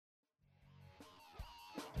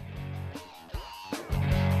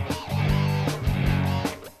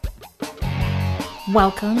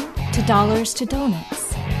Welcome to Dollars to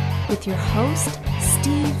Donuts with your host,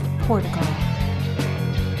 Steve Portugal.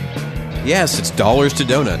 Yes, it's Dollars to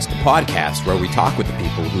Donuts, the podcast where we talk with the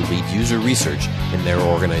people who lead user research in their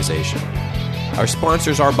organization. Our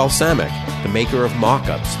sponsors are Balsamiq, the maker of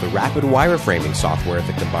Mockups, the rapid wireframing software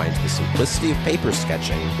that combines the simplicity of paper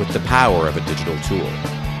sketching with the power of a digital tool.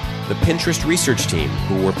 The Pinterest research team,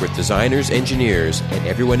 who work with designers, engineers, and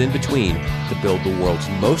everyone in between to build the world's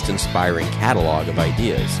most inspiring catalog of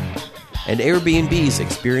ideas. And Airbnb's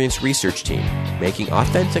experienced research team, making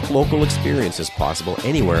authentic local experiences possible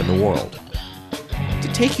anywhere in the world.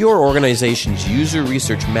 To take your organization's user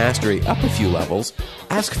research mastery up a few levels,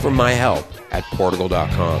 ask for my help at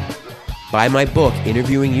Portugal.com. Buy my book,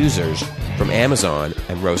 Interviewing Users, from Amazon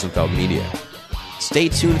and Rosenfeld Media. Stay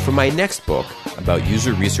tuned for my next book about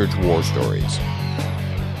user research war stories.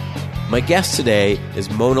 My guest today is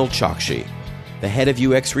Monal Chokshi, the head of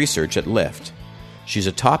UX research at Lyft. She's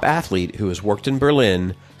a top athlete who has worked in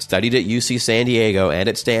Berlin, studied at UC San Diego and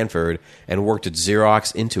at Stanford, and worked at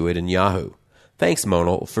Xerox, Intuit, and Yahoo. Thanks,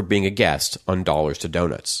 Monal, for being a guest on Dollars to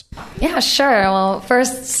Donuts. Yeah, sure. Well,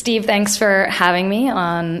 first, Steve, thanks for having me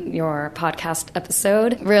on your podcast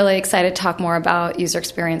episode. Really excited to talk more about user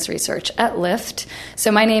experience research at Lyft.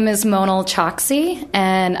 So my name is Monal Chokshi,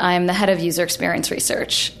 and I'm the head of user experience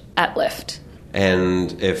research at Lyft.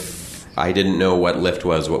 And if I didn't know what Lyft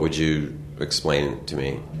was, what would you explain to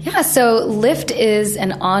me? Yeah, so Lyft is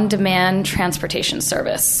an on-demand transportation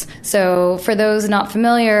service. So for those not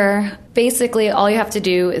familiar, basically all you have to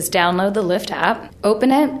do is download the Lyft app, open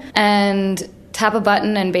it, and tap a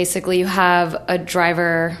button, and basically you have a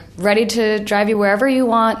driver ready to drive you wherever you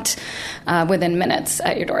want within minutes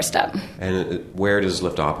at your doorstep. And where does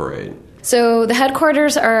Lyft operate? So the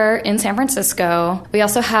headquarters are in San Francisco. We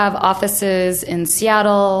also have offices in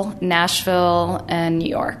Seattle, Nashville, and New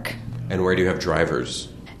York. And where do you have drivers?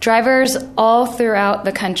 Drivers all throughout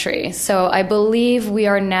the country. So I believe we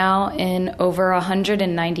are now in over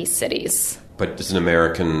 190 cities. But it's an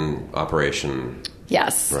American operation.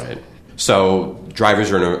 Yes. Right. So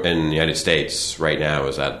drivers are in the United States right now.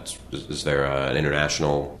 Is there an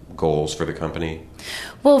international goals for the company?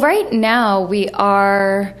 Well, right now we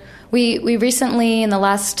recently, in the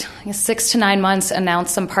last 6 to 9 months,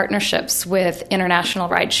 announced some partnerships with international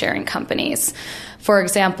ride-sharing companies. For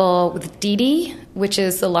example, with Didi, which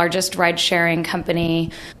is the largest ride-sharing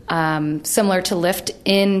company similar to Lyft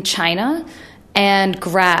in China, and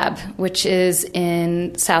Grab, which is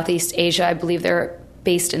in Southeast Asia. I believe they're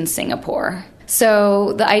based in Singapore.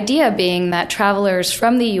 So the idea being that travelers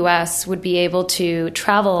from the U.S. would be able to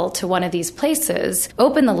travel to one of these places,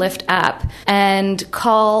 open the Lyft app, and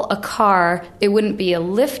call a car. It wouldn't be a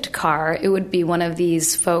Lyft car. It would be one of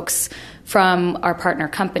these folks from our partner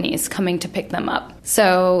companies coming to pick them up.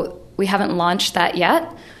 So we haven't launched that yet,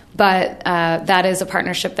 but that is a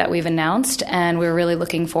partnership that we've announced, and we're really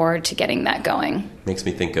looking forward to getting that going. Makes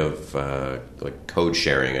me think of like code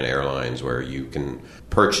sharing in airlines, where you can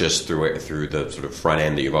purchase through the sort of front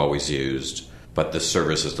end that you've always used, but the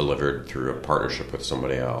service is delivered through a partnership with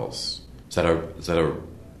somebody else.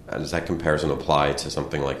 Does that comparison apply to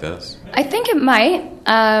something like this? I think it might.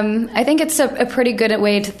 I think it's a pretty good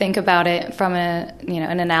way to think about it from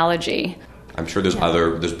an analogy. I'm sure there's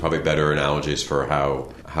probably better analogies for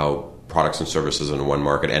how products and services in one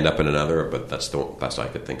market end up in another, but that's the best I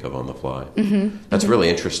could think of on the fly. Mm-hmm. That's really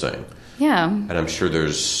interesting. Yeah. And I'm sure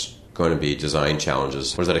there's going to be design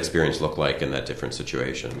challenges. What does that experience look like in that different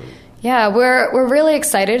situation? Yeah, we're really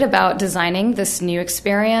excited about designing this new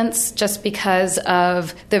experience just because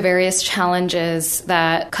of the various challenges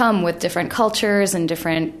that come with different cultures and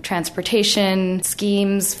different transportation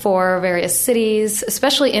schemes for various cities,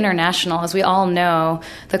 especially international. As we all know,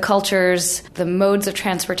 the cultures, the modes of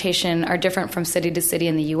transportation are different from city to city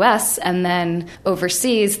in the U.S., and then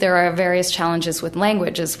overseas there are various challenges with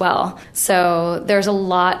language as well. So there's a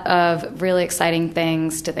lot of really exciting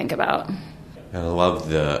things to think about. And I love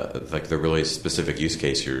the really specific use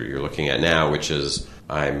case you're looking at now, which is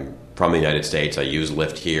I'm from the United States, I use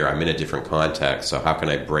Lyft here, I'm in a different context, so how can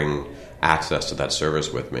I bring access to that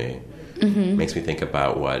service with me? Mm-hmm. Makes me think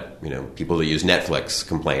about what people that use Netflix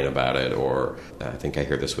complain about it, or I think I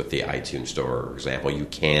hear this with the iTunes Store example. You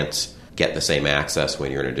can't get the same access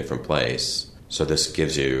when you're in a different place. So this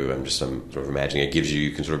gives you, I'm sort of imagining,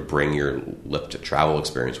 you can sort of bring your Lyft travel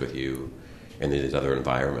experience with you in these other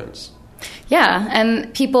environments. Yeah,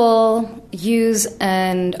 and people use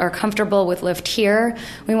and are comfortable with Lyft here.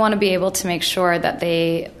 We want to be able to make sure that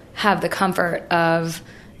they have the comfort of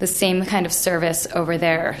the same kind of service over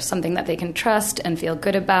there, something that they can trust and feel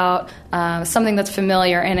good about, something that's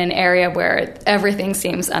familiar in an area where everything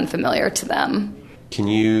seems unfamiliar to them. Can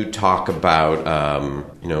you talk about,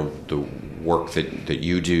 the work that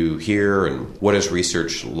you do here, and what is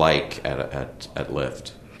research like at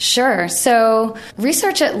Lyft? Sure. So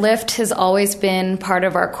research at Lyft has always been part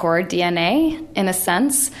of our core DNA, in a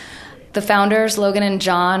sense. The founders, Logan and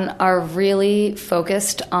John, are really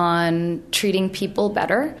focused on treating people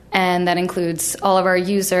better, and that includes all of our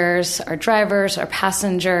users, our drivers, our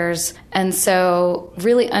passengers. And so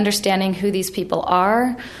really understanding who these people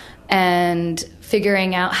are and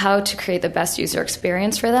figuring out how to create the best user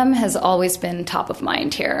experience for them has always been top of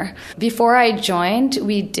mind here. Before I joined,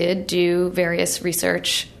 we did do various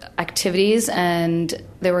research activities, and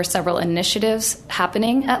there were several initiatives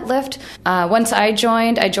happening at Lyft. Once I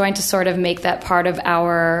joined to sort of make that part of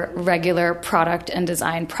our regular product and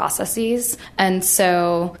design processes. And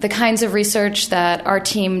so the kinds of research that our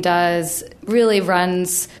team does really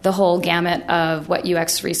runs the whole gamut of what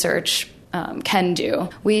UX research can do.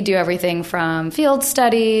 We do everything from field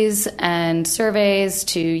studies and surveys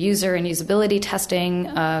to user and usability testing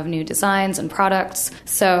of new designs and products.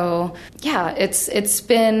 So yeah, it's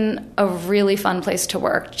been a really fun place to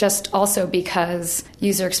work, just also because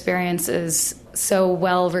user experience is so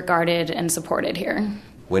well regarded and supported here.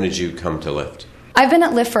 When did you come to Lyft? I've been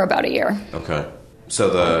at Lyft for about a year. Okay.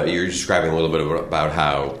 So you're describing a little bit about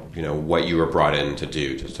how, what you were brought in to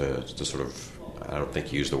do, to sort of, I don't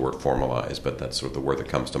think you use the word formalize, but that's sort of the word that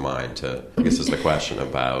comes to mind I guess is the question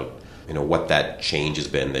about, what that change has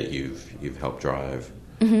been that you've helped drive.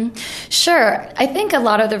 Mm-hmm. Sure. I think a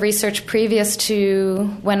lot of the research previous to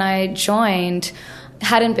when I joined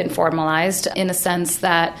hadn't been formalized, in a sense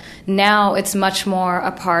that now it's much more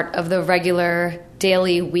a part of the regular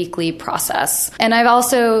daily, weekly process. And I've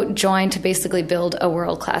also joined to basically build a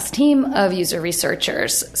world-class team of user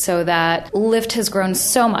researchers so that Lyft has grown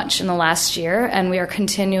so much in the last year, and we are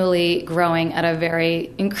continually growing at a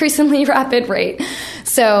very increasingly rapid rate.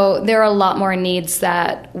 So there are a lot more needs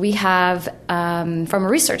that we have from a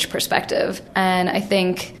research perspective. And I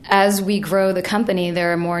think as we grow the company,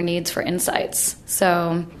 there are more needs for insights.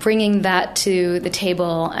 So bringing that to the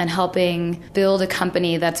table and helping build a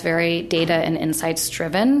company that's very data and insights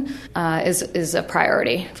driven is a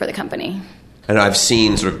priority for the company. And I've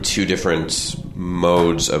seen sort of two different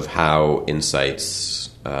modes of how insights,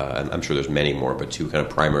 and I'm sure there's many more, but two kind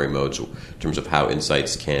of primary modes in terms of how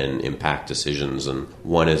insights can impact decisions. And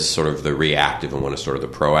one is sort of the reactive and one is sort of the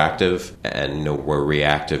proactive. And where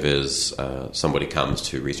reactive is somebody comes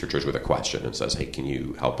to researchers with a question and says, hey, can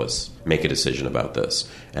you help us make a decision about this?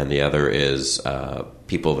 And the other is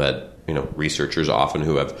people that, researchers often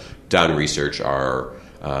who have done research are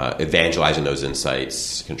evangelizing those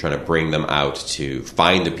insights and trying to bring them out to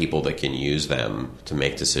find the people that can use them to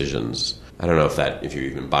make decisions. I don't know if you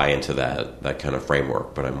even buy into that kind of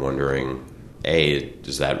framework, but I'm wondering, A,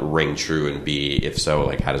 does that ring true? And B, if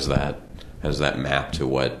so, how does that map to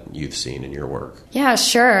what you've seen in your work? Yeah,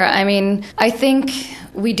 sure. I mean, I think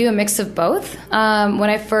we do a mix of both. When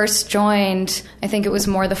I first joined, I think it was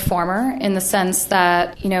more the former, in the sense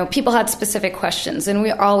that, people had specific questions, and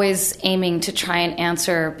we were always aiming to try and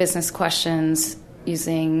answer business questions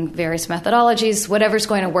using various methodologies, whatever's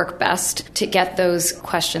going to work best to get those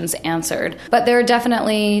questions answered. But there are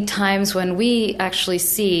definitely times when we actually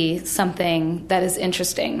see something that is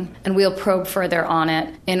interesting, and we'll probe further on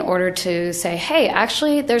it in order to say, hey,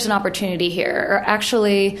 actually, there's an opportunity here, or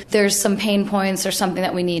actually, there's some pain points or something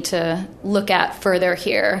that we need to look at further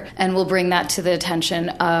here, and we'll bring that to the attention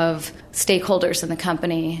of stakeholders in the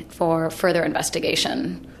company for further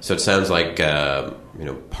investigation. So it sounds like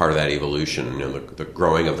part of that evolution, the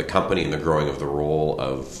growing of the company and the growing of the role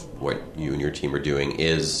of what you and your team are doing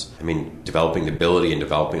is, developing the ability and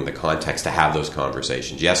developing the context to have those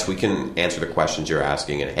conversations. Yes, we can answer the questions you're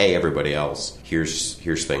asking, and hey, everybody else, here's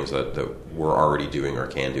things that we're already doing or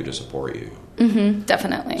can do to support you. Mm-hmm,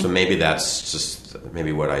 definitely. So maybe that's just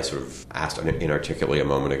what I sort of asked inarticulately a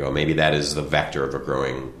moment ago. Maybe that is the vector of a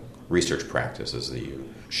growing research practice, is that you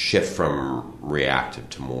shift from reactive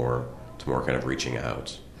to more kind of reaching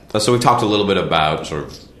out. So we talked a little bit about sort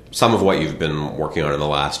of some of what you've been working on in the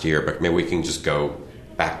last year, but maybe we can just go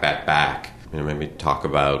back. Maybe talk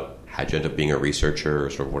about how you end up being a researcher, or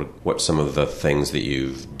sort of what some of the things that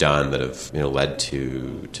you've done that have led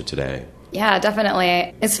to today. Yeah,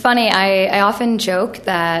 definitely. It's funny. I often joke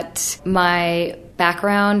that my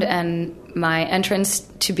background and my entrance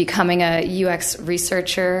to becoming a UX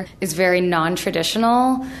researcher is very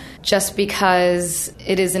non-traditional, just because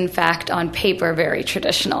it is, in fact, on paper, very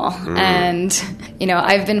traditional. And,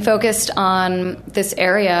 I've been focused on this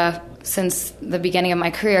area since the beginning of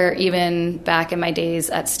my career, even back in my days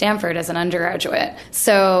at Stanford as an undergraduate.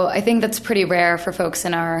 So I think that's pretty rare for folks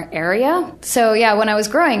in our area. So yeah, when I was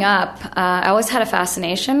growing up, I always had a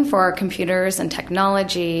fascination for computers and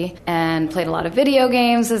technology and played a lot of video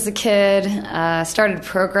games as a kid. Started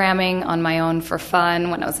programming on my own for fun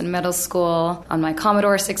when I was in middle school on my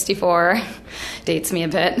Commodore 64. Dates me a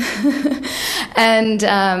bit. And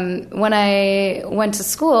when I went to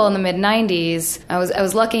school in the mid-90s, I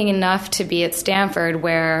was lucky enough to be at Stanford,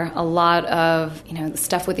 where a lot of the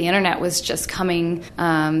stuff with the internet was just coming,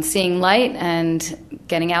 seeing light and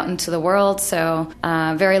getting out into the world. So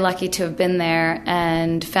very lucky to have been there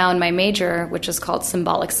and found my major, which is called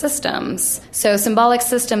Symbolic Systems. So Symbolic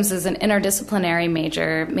Systems is an interdisciplinary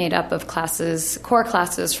major made up of core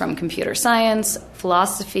classes from computer science,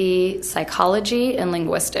 philosophy, psychology, and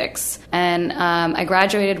linguistics. And I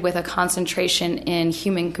graduated with a concentration in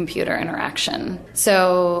human-computer interaction.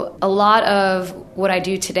 So a lot of what I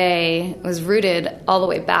do today was rooted all the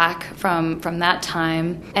way back from that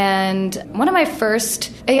time. And one of my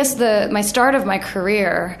first, my start of my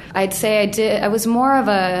career, I'd say I was more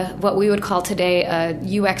of what we would call today a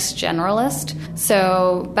UX generalist.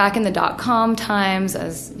 So back in the .com times,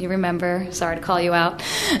 as you remember, sorry to call you out.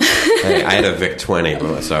 Hey, I had a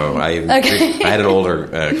VIC-20, so I had an older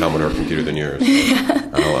Commodore computer than yours.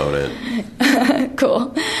 I'll own it.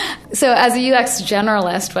 Cool. So as a UX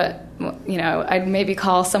generalist, I'd maybe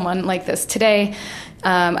call someone like this today.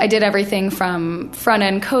 I did everything from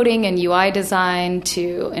front-end coding and UI design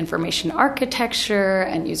to information architecture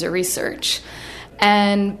and user research.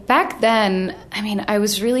 And back then, I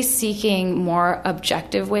was really seeking more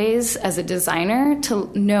objective ways as a designer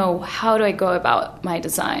to know how do I go about my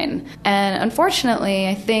design. And unfortunately,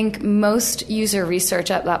 I think most user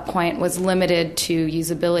research at that point was limited to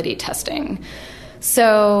usability testing.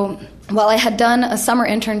 So while I had done a summer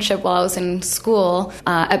internship while I was in school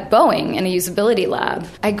at Boeing in a usability lab,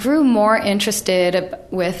 I grew more interested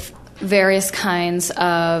with various kinds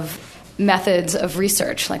of methods of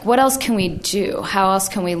research. Like, what else can we do? How else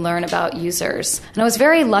can we learn about users? And I was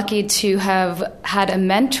very lucky to have had a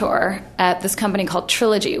mentor at this company called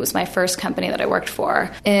Trilogy. It was my first company that I worked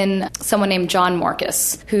for, in someone named John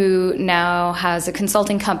Morcus, who now has a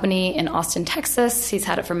consulting company in Austin, Texas. He's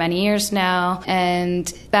had it for many years now.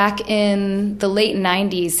 And back in the late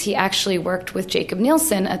 90s, he actually worked with Jacob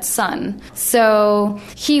Nielsen at Sun. So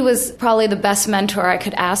he was probably the best mentor I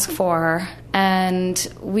could ask for.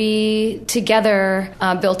 And we together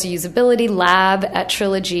built a usability lab at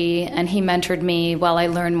Trilogy, and he mentored me while I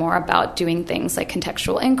learned more about doing things like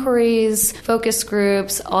contextual inquiries, focus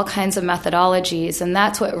groups, all kinds of methodologies. And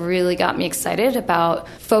that's what really got me excited about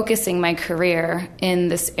focusing my career in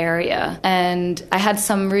this area. And I had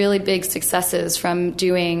some really big successes from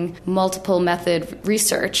doing multiple method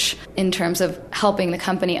research in terms of helping the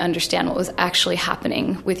company understand what was actually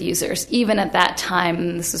happening with users, even at that time.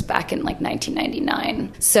 And this was back in 1999.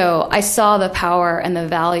 So I saw the power and the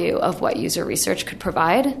value of what user research could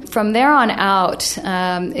provide. From there on out,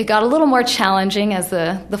 it got a little more challenging as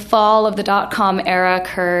the fall of the .com era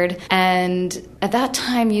occurred. And at that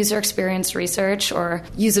time, user experience research, or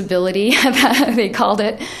usability, they called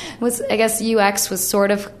it, UX was sort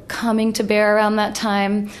of coming to bear around that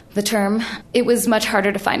time, the term. It was much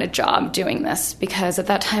harder to find a job doing this because at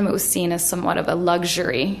that time it was seen as somewhat of a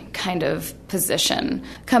luxury kind of position.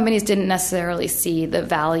 Companies didn't necessarily see the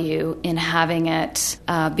value in having it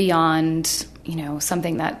beyond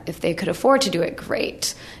something that if they could afford to do it,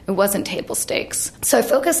 great. It wasn't table stakes. So I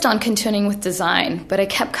focused on continuing with design, but I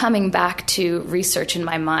kept coming back to research in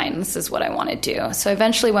my mind. This is what I want to do. So I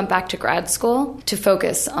eventually went back to grad school to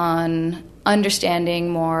focus on understanding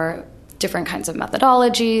more different kinds of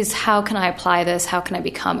methodologies. How can I apply this? How can I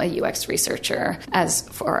become a UX researcher as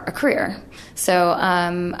for a career? So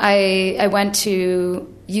I went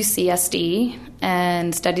to UCSD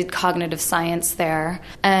and studied cognitive science there,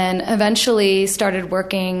 and eventually started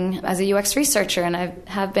working as a UX researcher, and I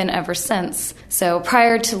have been ever since. So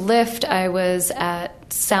prior to Lyft, I was at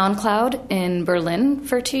SoundCloud in Berlin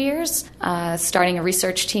for 2 years, starting a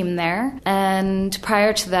research team there. And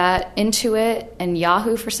prior to that, Intuit and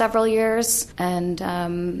Yahoo for several years. And,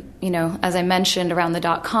 as I mentioned, around the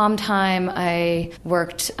 .com time, I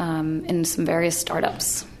worked in some various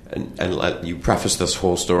startups. And you preface this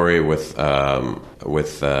whole story with that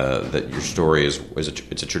your story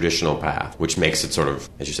it's a traditional path, which makes it sort of,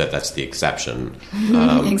 as you said, that's the exception.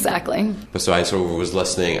 Exactly. But so I sort of was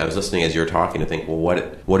listening as you were talking to think, well,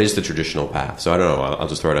 what is the traditional path? So I don't know. I'll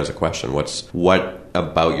just throw it as a question. What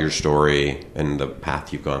about your story and the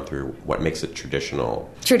path you've gone through, what makes it traditional?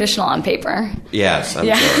 Traditional on paper. Yes, I'm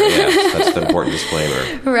sure. Yes, that's the important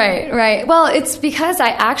disclaimer. Right. Well, it's because I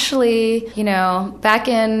actually, back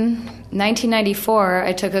in 1994,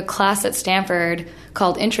 I took a class at Stanford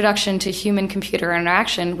called Introduction to Human-Computer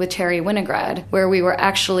Interaction with Terry Winograd, where we were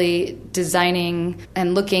actually designing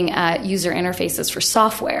and looking at user interfaces for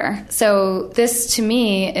software. So this, to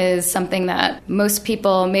me, is something that most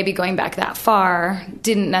people, maybe going back that far,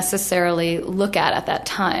 didn't necessarily look at that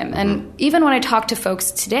time. And even when I talk to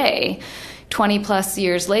folks today, 20 plus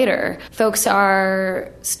years later, folks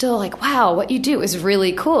are still like, wow, what you do is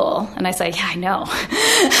really cool. And I say, yeah, I know.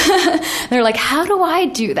 They're like, how do I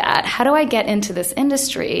do that? How do I get into this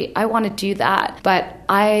industry? I want to do that, but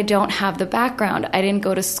I don't have the background. I didn't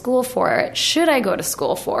go to school for it. Should I go to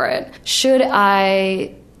school for it? Should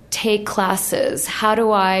I take classes? How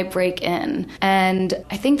do I break in? And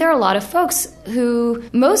I think there are a lot of folks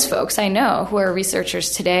most folks I know who are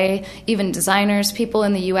researchers today, even designers, people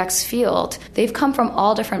in the UX field, they've come from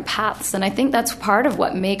all different paths. And I think that's part of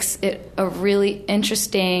what makes it a really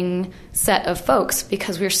interesting set of folks,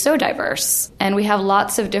 because we're so diverse and we have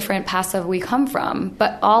lots of different paths that we come from,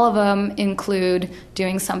 but all of them include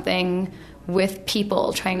doing something with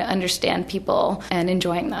people, trying to understand people and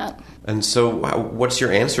enjoying that. And so what's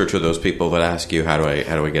your answer to those people that ask you, how do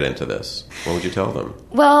I get into this? What would you tell them?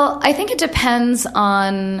 Well, I think it depends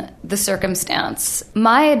on the circumstance.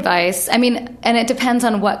 My advice, and it depends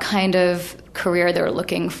on what kind of career they're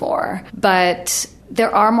looking for, but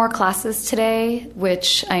there are more classes today,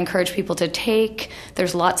 which I encourage people to take.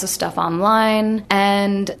 There's lots of stuff online.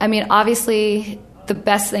 And obviously, the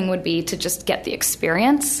best thing would be to just get the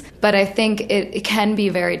experience, but I think it can be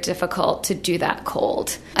very difficult to do that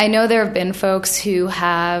cold. I know there have been folks who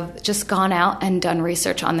have just gone out and done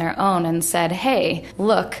research on their own and said, hey,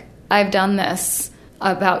 look, I've done this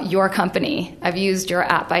about your company. I've used your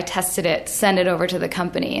app. I tested it, send it over to the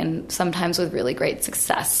company, and sometimes with really great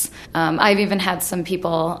success. I've even had some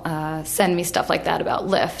people send me stuff like that about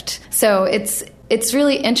Lyft. So it's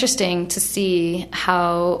really interesting to see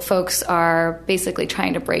how folks are basically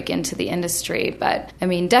trying to break into the industry. But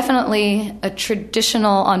definitely a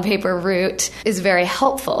traditional on paper route is very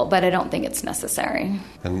helpful, but I don't think it's necessary.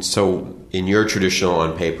 And so in your traditional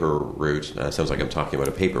on paper route, it sounds like I'm talking about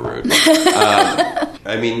a paper route.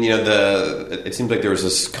 It seems like there was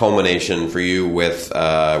this culmination for you with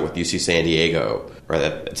UC San Diego, right?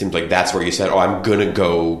 It seems like that's where you said, I'm going to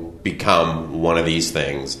go become one of these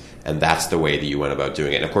things. And that's the way that you went about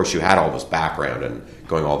doing it. And of course, you had all this background and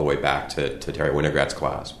going all the way back to Terry Winograd's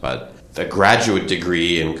class. But the graduate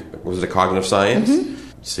degree in, was it cognitive science?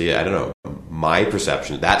 Mm-hmm. See, I don't know. My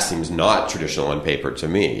perception, that seems not traditional on paper to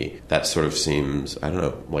me. That sort of seems, I don't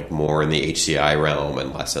know, like more in the HCI realm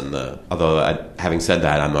and less in the... Although, having said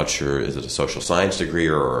that, I'm not sure, is it a social science degree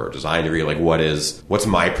or a design degree? Like, what's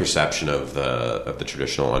my perception of the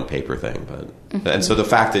traditional on paper thing? But And so the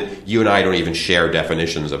fact that you and I don't even share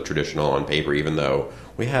definitions of traditional on paper, even though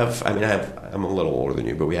we have, I'm a little older than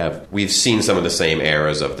you, but we've seen some of the same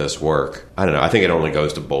eras of this work. I don't know. I think it only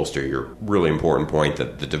goes to bolster your really important point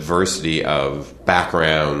that the diversity of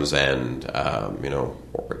backgrounds and,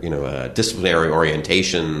 disciplinary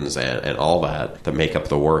orientations and all that make up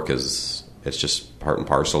the work it's just part and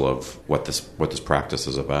parcel of what this practice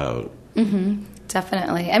is about. Mm-hmm.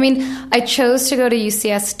 Definitely. I chose to go to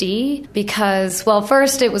UCSD because, well,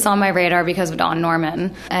 first it was on my radar because of Don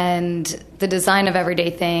Norman and the design of everyday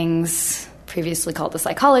things, previously called the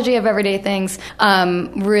psychology of everyday things,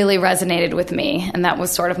 really resonated with me. And that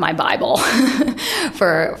was sort of my Bible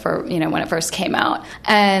for when it first came out.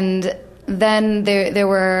 And then there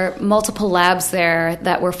were multiple labs there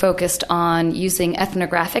that were focused on using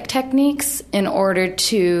ethnographic techniques in order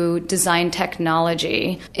to design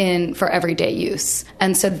technology for everyday use.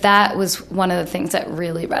 And so that was one of the things that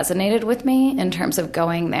really resonated with me in terms of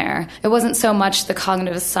going there. It wasn't so much the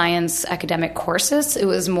cognitive science academic courses. It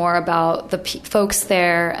was more about the folks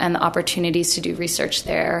there and the opportunities to do research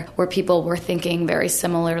there where people were thinking very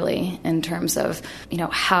similarly in terms of,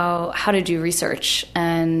 how to do research,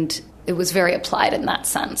 and it was very applied in that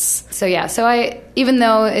sense. So even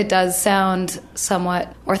though it does sound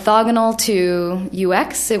somewhat orthogonal to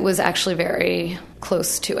UX, it was actually very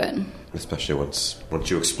close to it. Especially once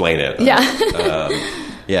you explain it.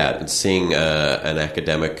 Yeah. Seeing an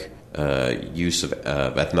academic use of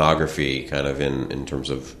ethnography kind of in terms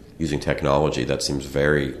of using technology, that seems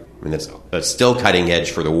very, that's still cutting edge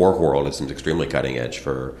for the work world. It seems extremely cutting edge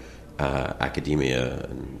for academia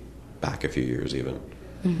and back a few years even.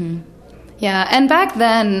 Mm-hmm. Yeah, and back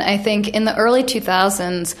then, I think in the early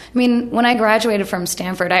 2000s, I mean, when I graduated from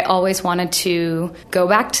Stanford, I always wanted to go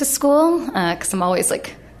back to school because I'm always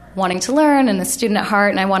like wanting to learn and a student at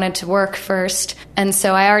heart, and I wanted to work first. And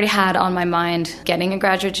so I already had on my mind getting a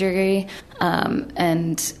graduate degree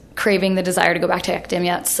and craving the desire to go back to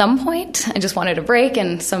academia at some point. I just wanted a break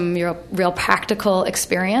and some real practical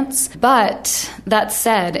experience. But that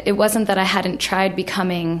said, it wasn't that I hadn't tried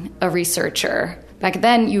becoming a researcher. Back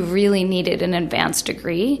then, you really needed an advanced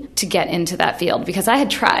degree to get into that field because I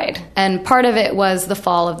had tried. And part of it was the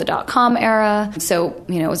fall of the dot-com era. So,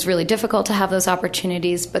 it was really difficult to have those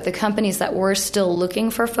opportunities. But the companies that were still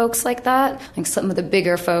looking for folks like that, like some of the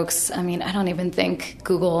bigger folks, I don't even think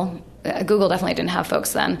Google definitely didn't have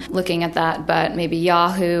folks then looking at that, but maybe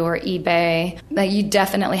Yahoo or eBay, that you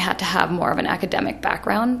definitely had to have more of an academic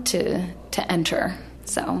background to enter.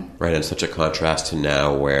 So. Right, and such a contrast to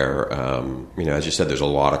now where, as you said, there's a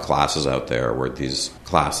lot of classes out there where these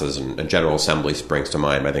classes, and General Assembly springs to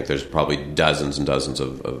mind. I think there's probably dozens and dozens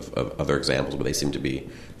of other examples, but they seem to be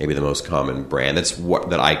maybe the most common brand. That's what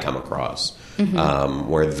that I come across. Mm-hmm.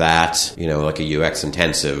 Where that, like a UX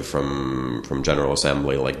intensive from General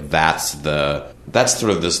Assembly, like that's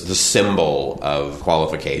sort of the symbol of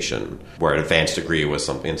qualification, where an advanced degree was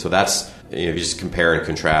something. And so that's, if you just compare and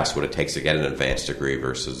contrast what it takes to get an advanced degree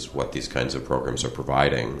versus what these kinds of programs are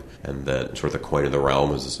providing, and that sort of the coin of the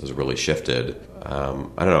realm has really shifted. I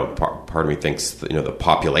don't know, part of me thinks that, the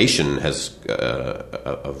population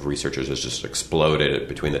of researchers has just exploded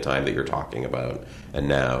between the time that you're talking about and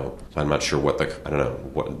now. So I'm not sure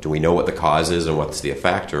do we know what the cause is and what's the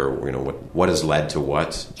effect, or what has led to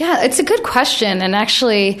what? Yeah, it's a good question. And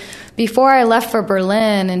actually, before I left for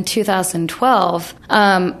Berlin in 2012,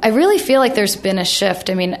 I really feel like there's been a shift.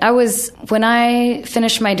 When I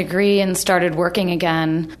finished my degree and started working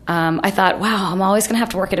again, I thought, wow, I'm always going to have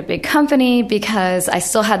to work at a big company, because I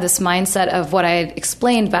still had this mindset of what I had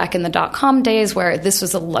explained back in the dot-com days, where this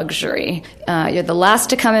was a luxury. You're the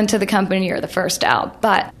last to come into the company, you're the first out.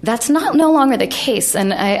 But that's no longer the case.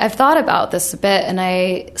 And I've thought about this a bit, and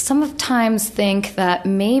I sometimes think that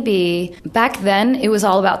maybe back then it was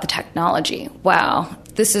all about the technology. Wow,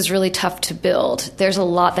 this is really tough to build. There's a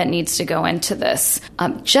lot that needs to go into this.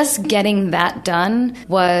 Just getting that done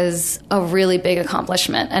was a really big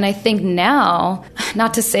accomplishment. And I think now,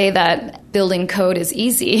 not to say that building code is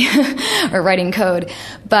easy or writing code,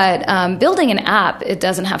 but building an app, it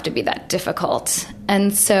doesn't have to be that difficult.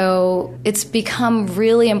 And so it's become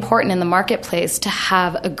really important in the marketplace to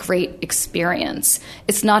have a great experience.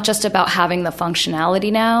 It's not just about having the functionality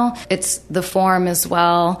now, it's the form as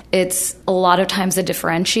well. It's a lot of times a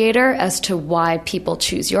differentiator as to why people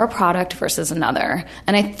choose your product versus another.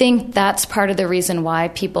 And I think that's part of the reason why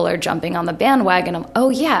people are jumping on the bandwagon of, oh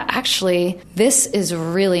yeah, actually, this is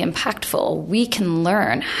really impactful. We can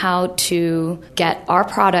learn how to get our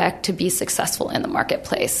product to be successful in the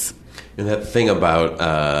marketplace. And that thing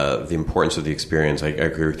about the importance of the experience, I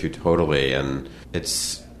agree with you totally. And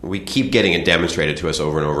we keep getting it demonstrated to us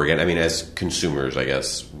over and over again. As consumers, I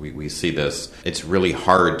guess, we see this. It's really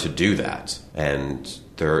hard to do that. And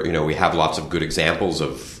we have lots of good examples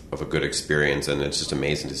of a good experience, and it's just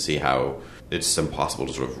amazing to see how it's impossible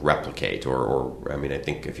to sort of replicate. I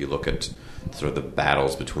think if you look at sort of the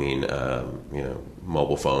battles between,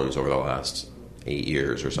 mobile phones over the last 8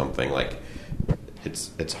 years or something, like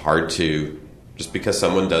it's hard to, just because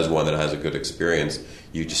someone does one that has a good experience,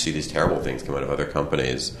 you just see these terrible things come out of other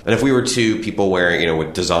companies. And if we were two people wearing,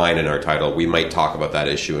 with design in our title, we might talk about that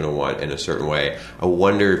issue in a certain way. I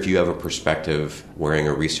wonder if you have a perspective wearing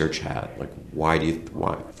a research hat. Like,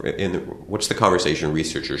 what's the conversation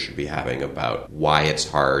researchers should be having about why it's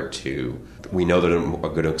hard to, we know that a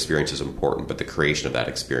good experience is important, but the creation of that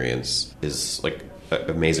experience is like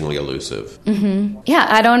amazingly elusive. Mm-hmm. Yeah,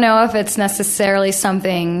 I don't know if it's necessarily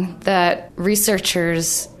something that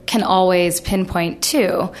researchers can always pinpoint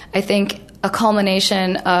to. I think a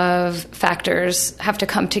culmination of factors have to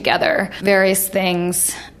come together, various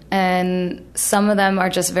things, and some of them are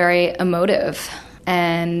just very emotive,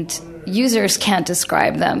 and users can't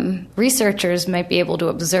describe them. Researchers might be able to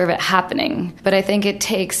observe it happening, but I think it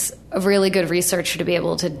takes a really good researcher to be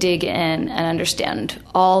able to dig in and understand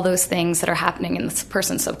all those things that are happening in this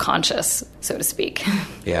person's subconscious, so to speak.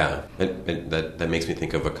 Yeah, that makes me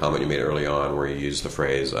think of a comment you made early on where you used the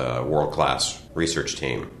phrase world-class research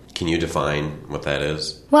team. Can you define what that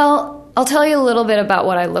is? Well, I'll tell you a little bit about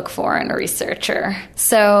what I look for in a researcher.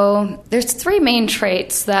 So there's 3 main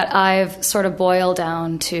traits that I've sort of boiled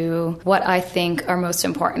down to what I think are most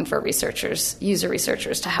important for user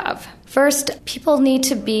researchers to have. First, people need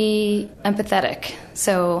to be empathetic,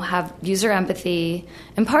 so have user empathy.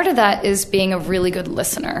 And part of that is being a really good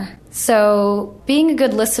listener. So being a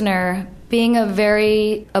good listener, being a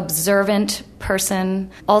very observant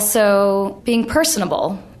person, also being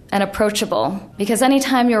personable and approachable. Because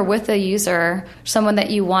anytime you're with a user, someone that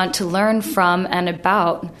you want to learn from and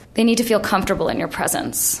about, they need to feel comfortable in your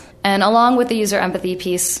presence. And along with the user empathy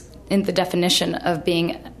piece, in the definition of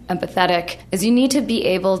being empathetic, is you need to be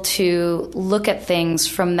able to look at things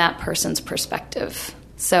from that person's perspective.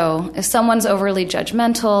 So if someone's overly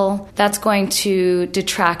judgmental, that's going to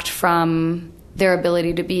detract from their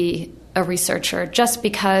ability to be a researcher, just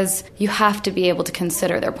because you have to be able to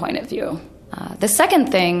consider their point of view. The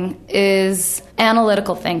second thing is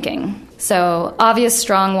analytical thinking. So obvious,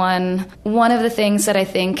 strong one. One of the things that I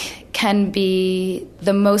think can be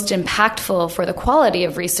the most impactful for the quality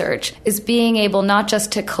of research is being able not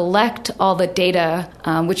just to collect all the data,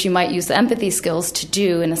 which you might use the empathy skills to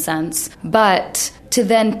do in a sense, but to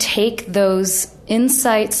then take those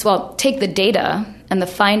insights, take the data and the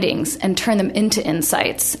findings and turn them into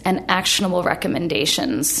insights and actionable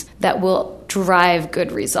recommendations that will drive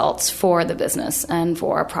good results for the business and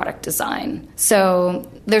for our product design. So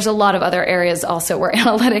there's a lot of other areas also where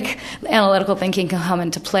analytical thinking can come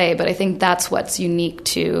into play, but I think that's what's unique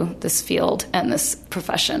to this field and this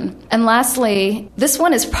profession. And lastly, this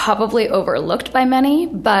one is probably overlooked by many,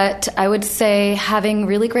 but I would say having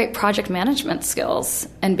really great project management skills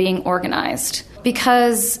and being organized.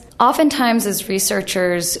 Because oftentimes as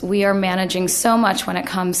researchers, we are managing so much when it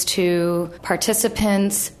comes to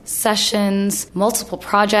participants, sessions, multiple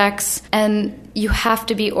projects, and you have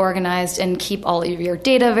to be organized and keep all of your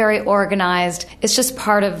data very organized. It's just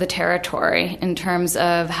part of the territory in terms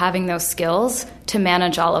of having those skills to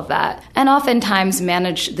manage all of that. And oftentimes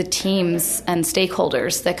manage the teams and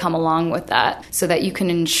stakeholders that come along with that so that you can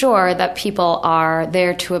ensure that people are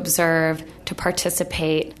there to observe, to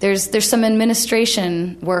participate. There's some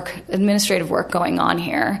administrative work going on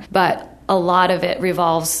here, but a lot of it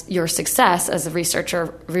your success as a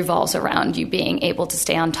researcher revolves around you being able to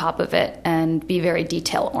stay on top of it and be very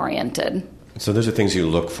detail-oriented. So those are things you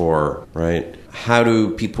look for, right? How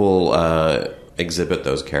do people exhibit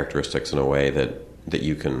those characteristics in a way that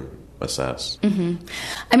you can assess? Mm-hmm.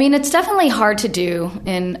 I mean, it's definitely hard to do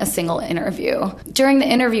in a single interview. During the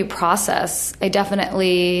interview process, I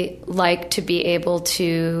definitely like to be able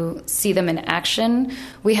to see them in action.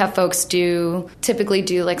 We have folks typically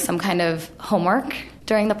do like some kind of homework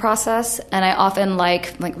during the process, and I often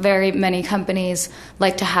like very many companies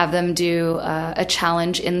like to have them do a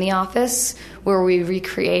challenge in the office where we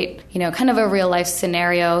recreate, kind of a real life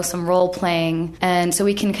scenario, some role playing, and so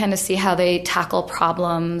we can kind of see how they tackle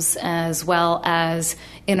problems as well as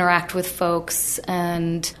interact with folks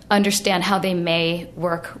and understand how they may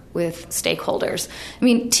work with stakeholders. I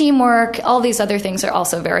mean, teamwork, all these other things are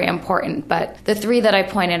also very important, but the 3 that I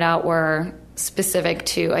pointed out were specific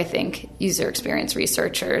to, I think, user experience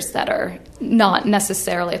researchers that are not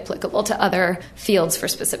necessarily applicable to other fields for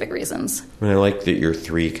specific reasons. And I like that your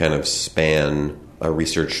 3 kind of span a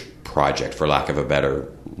research project, for lack of a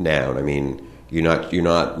better noun. I mean, you're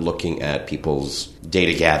not looking at people's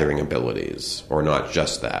data gathering abilities, or not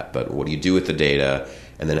just that, but what do you do with the data,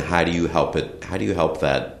 and then how do you help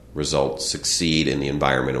that result succeed in the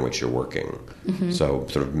environment in which you're working. Mm-hmm. So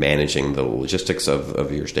sort of managing the logistics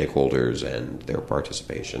of your stakeholders and their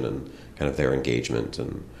participation and kind of their engagement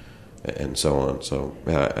and so on. So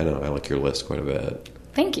I know I like your list quite a bit.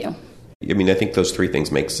 Thank you. I mean, I think those 3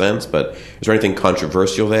 things make sense, but is there anything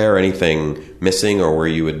controversial there, anything missing, or where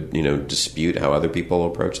you would dispute how other people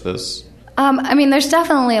approach this? I mean, there's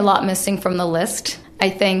definitely a lot missing from the list. I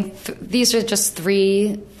think these are just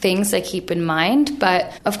 3 things I keep in mind,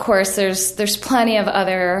 but of course there's plenty of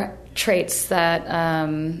other traits that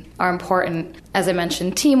are important. As I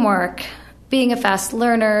mentioned, teamwork, being a fast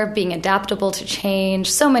learner, being adaptable to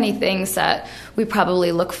change, so many things that we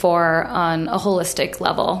probably look for on a holistic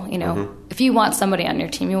level. Mm-hmm. If you want somebody on your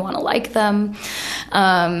team, you want to like them.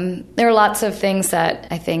 There are lots of things that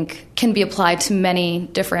I think can be applied to many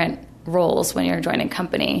different roles when you're joining a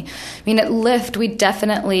company. I mean, at Lyft, we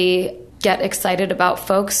definitely get excited about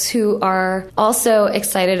folks who are also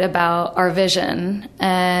excited about our vision.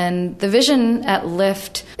 And the vision at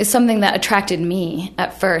Lyft is something that attracted me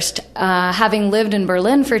at first. Having lived in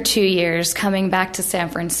Berlin for 2 years, coming back to San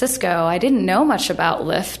Francisco, I didn't know much about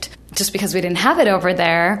Lyft. just because we didn't have it over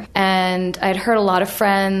there. And I'd heard a lot of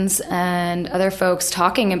friends and other folks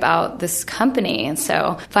talking about this company. And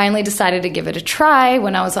so finally decided to give it a try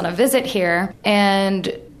when I was on a visit here,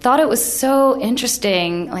 and thought it was so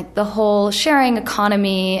interesting, like the whole sharing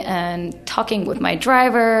economy and talking with my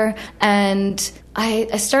driver. And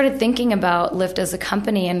I started thinking about Lyft as a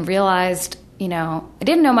company and realized, I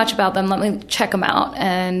didn't know much about them. Let me check them out,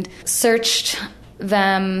 and searched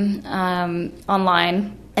them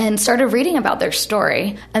online and started reading about their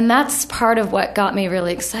story. And that's part of what got me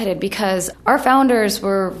really excited, because our founders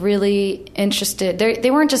were really interested.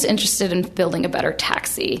 They weren't just interested in building a better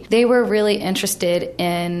taxi. They were really interested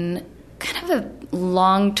in kind of a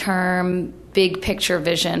long-term, big picture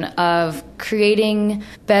vision of creating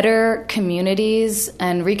better communities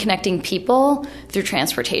and reconnecting people through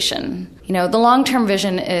transportation. The long-term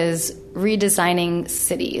vision is redesigning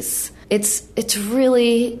cities. It's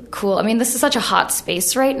really cool. I mean, this is such a hot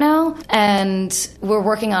space right now, and we're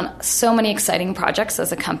working on so many exciting projects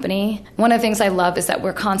as a company. One of the things I love is that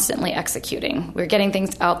we're constantly executing. We're getting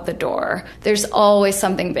things out the door. There's always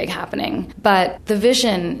something big happening, but the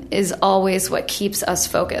vision is always what keeps us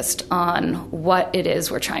focused on what it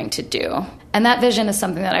is we're trying to do. And that vision is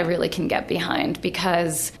something that I really can get behind,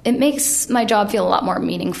 because it makes my job feel a lot more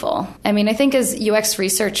meaningful. I mean, I think as UX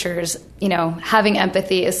researchers, having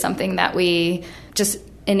empathy is something that we just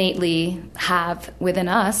innately have within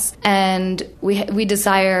us, and we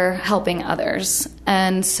desire helping others.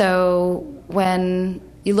 And so when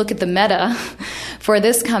you look at the meta for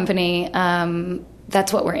this company,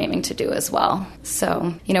 that's what we're aiming to do as well.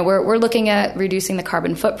 So, we're looking at reducing the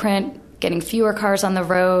carbon footprint, getting fewer cars on the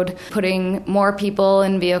road, putting more people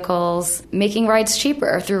in vehicles, making rides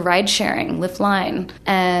cheaper through ride sharing, Lyft Line,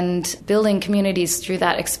 and building communities through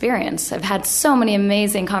that experience. I've had so many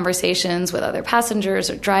amazing conversations with other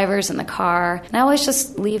passengers or drivers in the car, and I always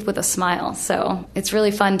just leave with a smile. So it's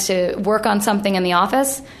really fun to work on something in the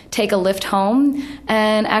office, take a Lyft home,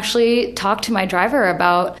 and actually talk to my driver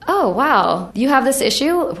about, oh, wow, you have this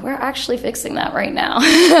issue? We're actually fixing that right now.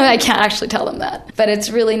 I can't actually tell them that. But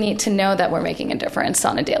it's really neat to know that we're making a difference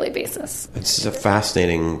on a daily basis. It's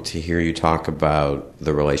fascinating to hear you talk about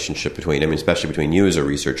the relationship especially between you as a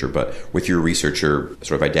researcher, but with your researcher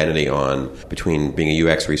sort of identity between being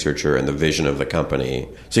a UX researcher and the vision of the company.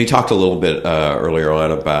 So you talked a little bit earlier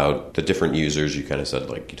on about the different users. You kind of said,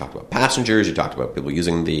 you talked about passengers, you talked about people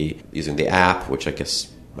using the app, which I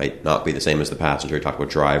guess might not be the same as the passenger. You talk about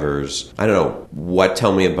drivers. I don't know.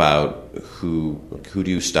 Tell me about who do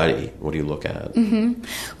you study? What do you look at? Mm-hmm.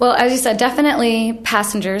 Well, as you said, definitely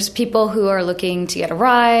passengers, people who are looking to get a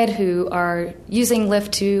ride, who are using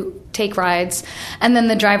Lyft to take rides, and then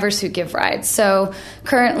the drivers who give rides. So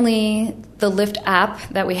currently, the Lyft app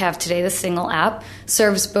that we have today, the single app,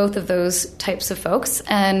 serves both of those types of folks.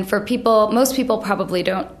 And for most people probably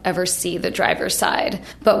don't ever see the driver's side.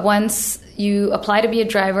 But once you apply to be a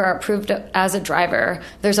driver, are approved as a driver,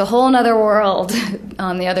 there's a whole other world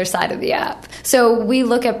on the other side of the app. So we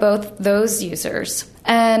look at both those users.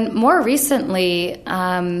 And more recently,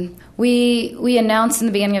 we announced in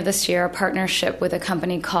the beginning of this year a partnership with a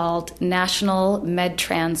company called National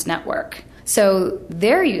MedTrans Network. So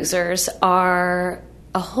their users are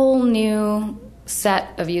a whole new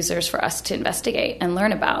set of users for us to investigate and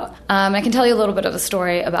learn about. I can tell you a little bit of a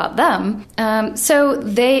story about them.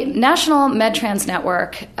 National MedTrans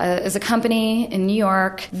Network is a company in New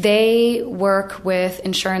York. They work with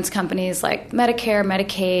insurance companies like Medicare,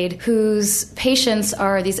 Medicaid, whose patients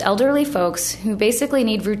are these elderly folks who basically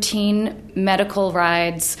need routine medical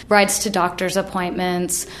rides to doctor's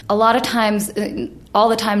appointments, a lot of times, all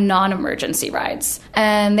the time, non-emergency rides.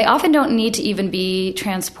 And they often don't need to even be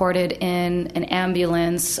transported in an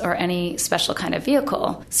ambulance or any special kind of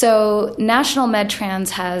vehicle. So National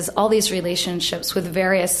MedTrans has all these relationships with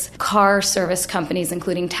various car service companies,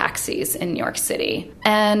 including taxis in New York City.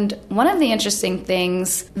 And one of the interesting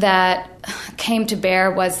things that came to bear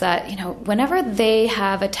was that, whenever they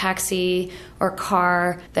have a taxi or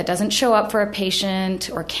car that doesn't show up for a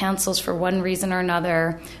patient or cancels for one reason or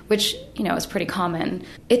another, which, is pretty common,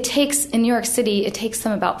 in New York City, it takes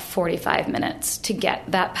them about 45 minutes to get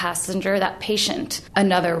that passenger, that patient,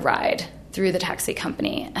 another ride through the taxi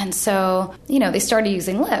company. And so, they started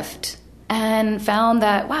using Lyft and found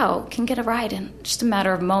that, wow, can get a ride in just a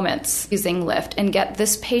matter of moments using Lyft and get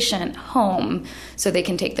this patient home so they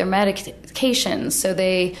can take their medications, so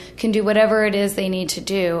they can do whatever it is they need to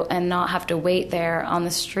do and not have to wait there on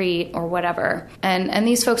the street or whatever. And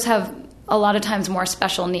these folks have a lot of times more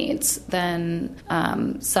special needs than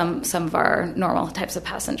some of our normal types of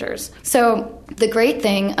passengers. So the great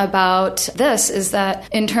thing about this is that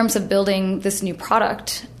in terms of building this new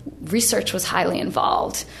product, research was highly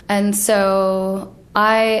involved. And so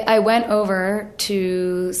I went over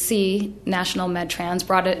to see National MedTrans,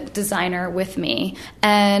 brought a designer with me.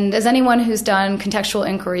 And as anyone who's done contextual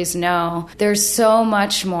inquiries know, there's so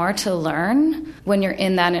much more to learn when you're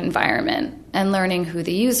in that environment and learning who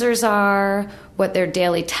the users are, what their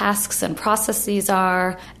daily tasks and processes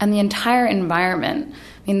are, and the entire environment.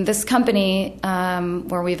 I mean, this company,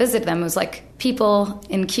 where we visited them, was like people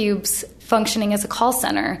in cubes functioning as a call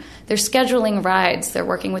center. They're scheduling rides. They're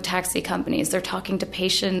working with taxi companies. They're talking to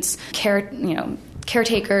patients,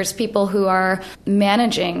 caretakers, people who are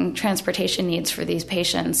managing transportation needs for these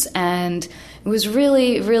patients. And it was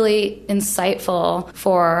really, really insightful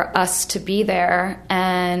for us to be there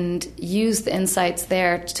and use the insights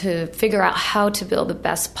there to figure out how to build the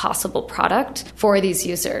best possible product for these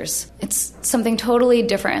users. It's something totally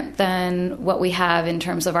different than what we have in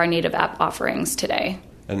terms of our native app offerings today.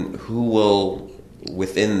 And who will,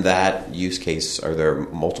 within that use case, are there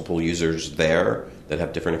multiple users there that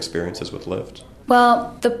have different experiences with Lyft?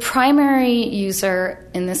 Well, the primary user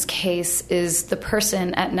in this case is the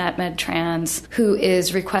person at NetMedTrans who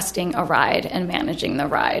is requesting a ride and managing the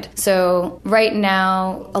ride. So right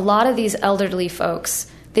now, a lot of these elderly folks,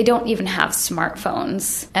 they don't even have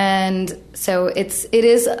smartphones. And so it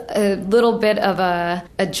is a little bit of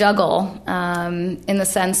a juggle in the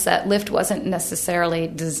sense that Lyft wasn't necessarily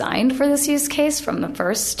designed for this use case from the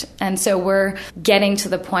first. And so we're getting to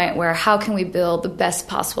the point where how can we build the best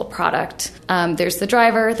possible product? There's the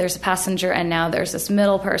driver, there's a passenger, and now there's this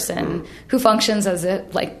middle person who functions as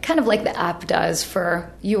kind of like the app does for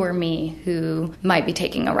you or me who might be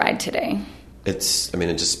taking a ride today. It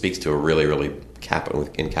just speaks to a really, really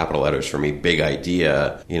in capital letters for me, big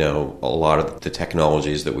idea. You know, a lot of the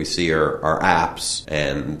technologies that we see are apps,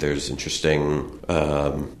 and there's interesting,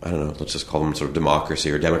 let's just call them sort of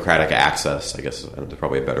democracy or democratic access, I guess. There's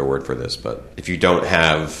probably a better word for this, but if you don't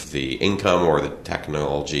have the income or the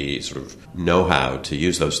technology sort of know-how to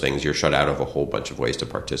use those things, you're shut out of a whole bunch of ways to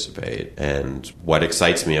participate. And what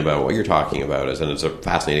excites me about what you're talking about is, and it's a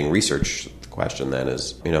fascinating research question then,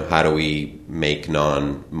 is, how do we make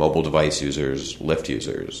non-mobile device users Lyft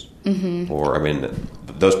users? Mm-hmm. Or,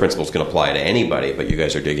 those principles can apply to anybody, but you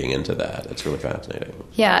guys are digging into that. It's really fascinating.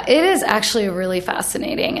 Yeah, it is actually really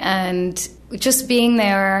fascinating. And just being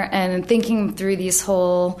there and thinking through these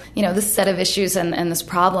whole, this set of issues and this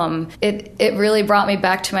problem, it really brought me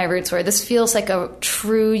back to my roots where this feels like a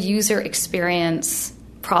true user experience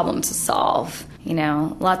problem to solve.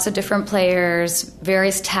 Lots of different players,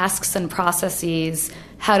 various tasks and processes.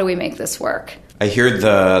 How do we make this work? I hear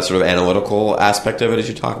the sort of analytical aspect of it as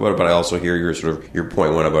you talk about it, but I also hear your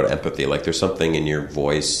point one about empathy. Like there's something in your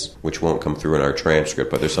voice which won't come through in our transcript,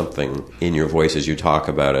 but there's something in your voice as you talk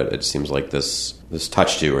about it. It seems like this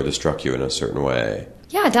touched you or this struck you in a certain way.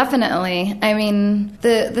 Yeah, definitely.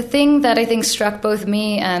 The thing that I think struck both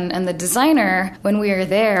me and the designer when we were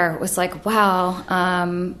there was like,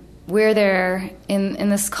 wow, we're there in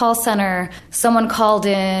this call center. Someone called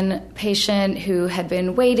in, patient who had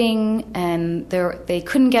been waiting and they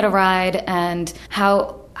couldn't get a ride, and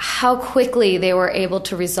how quickly they were able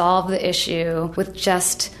to resolve the issue with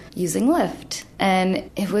just using Lyft. And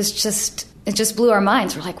it just blew our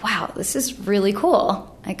minds. We're like, wow, this is really cool.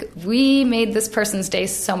 Like, we made this person's day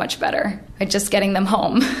so much better by just getting them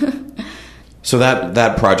home. So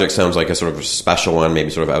that project sounds like a sort of special one,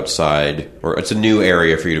 maybe sort of outside, or it's a new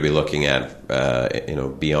area for you to be looking at,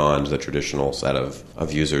 beyond the traditional set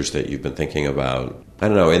of users that you've been thinking about. I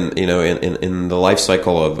don't know, in the life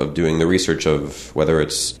cycle of doing the research of whether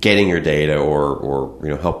it's getting your data or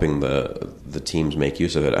helping the teams make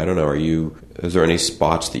use of it. I don't know. Is there any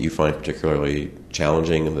spots that you find particularly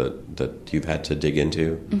challenging that you've had to dig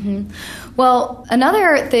into? Mm-hmm. Well,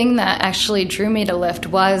 another thing that actually drew me to Lyft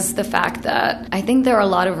was the fact that I think there are a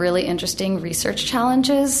lot of really interesting research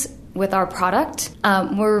challenges with our product.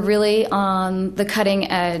 We're really on the cutting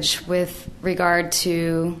edge with regard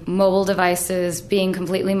to mobile devices, being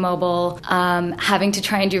completely mobile, having to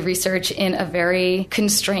try and do research in a very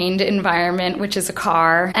constrained environment, which is a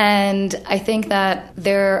car. And I think that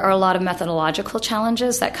there are a lot of methodological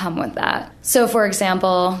challenges that come with that. So, for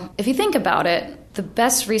example, if you think about it, the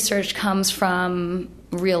best research comes from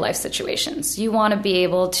real life situations. You want to be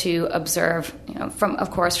able to observe,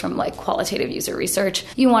 from like qualitative user research,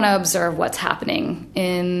 you want to observe what's happening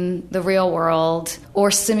in the real world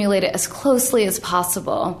or simulate it as closely as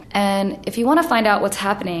possible. And if you want to find out what's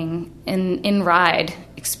happening in ride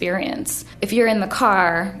experience, if you're in the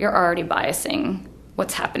car, you're already biasing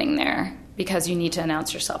what's happening there, because you need to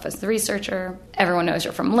announce yourself as the researcher. Everyone knows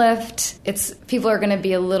you're from Lyft. People are going to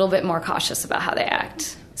be a little bit more cautious about how they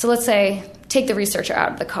act. So let's say take the researcher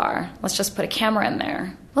out of the car. Let's just put a camera in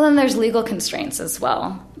there. Well, then there's legal constraints as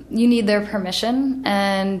well. You need their permission,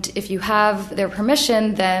 and if you have their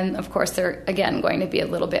permission, then of course they're again going to be a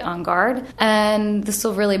little bit on guard, and this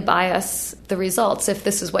will really bias the results if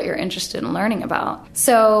this is what you're interested in learning about.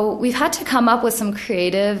 So we've had to come up with some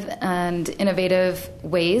creative and innovative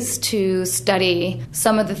ways to study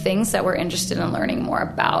some of the things that we're interested in learning more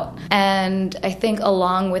about. And I think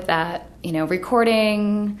along with that,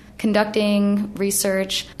 recording, conducting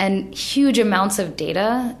research, and huge amounts of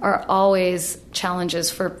data are always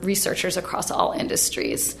challenges for researchers across all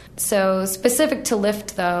industries. So specific to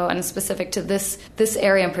Lyft, though, and specific to this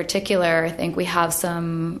area in particular, I think we have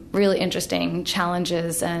some really interesting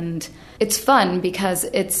challenges, and it's fun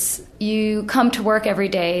because you come to work every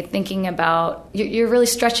day thinking about, you're really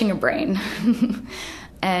stretching your brain.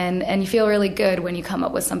 And you feel really good when you come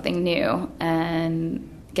up with something new and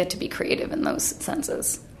get to be creative in those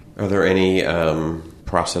senses. Are there any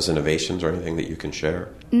process innovations or anything that you can share?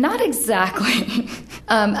 Not exactly.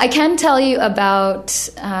 I can tell you about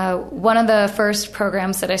one of the first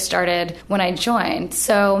programs that I started when I joined.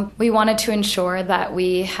 So we wanted to ensure that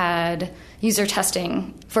we had user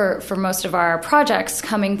testing for most of our projects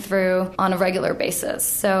coming through on a regular basis.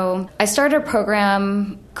 So I started a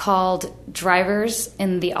program called Drivers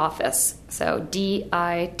in the Office, so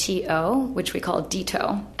DITO, which we call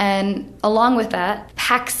DITO. And along with that,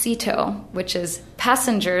 PAXITO, which is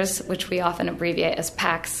passengers, which we often abbreviate as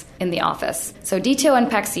PAX in the office. So DITO and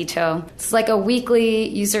PAXITO, it's like a weekly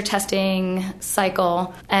user testing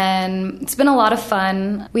cycle, and it's been a lot of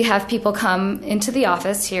fun. We have people come into the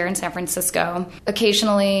office here in San Francisco,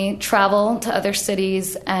 occasionally travel to other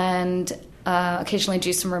cities, and occasionally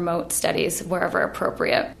do some remote studies wherever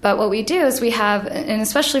appropriate. But what we do is we have, and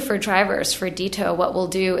especially for drivers, for DITO, what we'll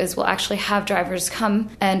do is we'll actually have drivers come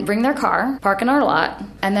and bring their car, park in our lot,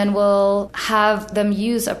 and then we'll have them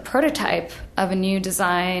use a prototype of a new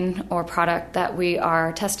design or product that we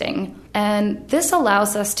are testing. And this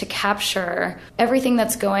allows us to capture everything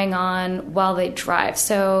that's going on while they drive.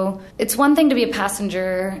 So it's one thing to be a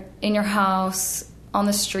passenger in your house, on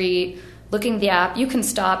the street, looking at the app. You can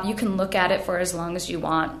stop, you can look at it for as long as you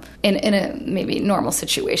want in a maybe normal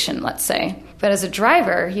situation, let's say. But as a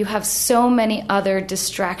driver, you have so many other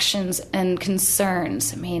distractions and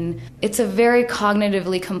concerns. I mean, it's a very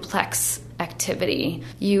cognitively complex activity.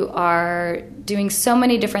 You are doing so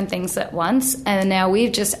many different things at once, and now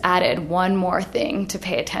we've just added one more thing to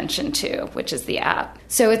pay attention to, which is the app.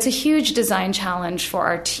 So it's a huge design challenge for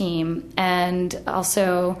our team, and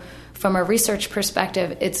also from a research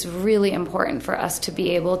perspective, it's really important for us to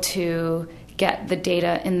be able to get the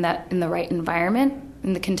data in the right environment,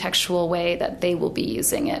 in the contextual way that they will be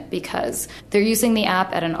using it, because they're using the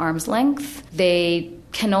app at an arm's length. They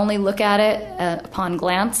can only look at it upon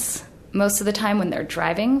glance most of the time when they're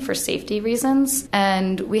driving for safety reasons.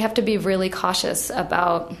 And we have to be really cautious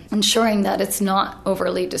about ensuring that it's not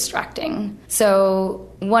overly distracting.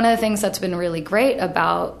 So one of the things that's been really great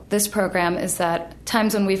about this program is that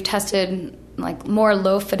times when we've tested like more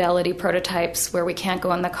low fidelity prototypes where we can't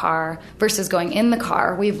go in the car versus going in the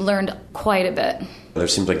car, we've learned quite a bit. There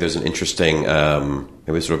seems like there's an interesting,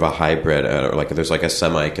 it was sort of a hybrid, there's like a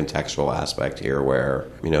semi-contextual aspect here where,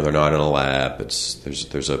 they're not in a lab.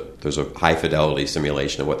 There's a high fidelity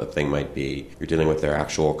simulation of what the thing might be. You're dealing with their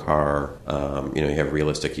actual car. You have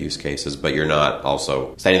realistic use cases, but you're not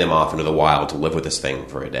also sending them off into the wild to live with this thing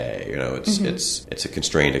for a day. It's a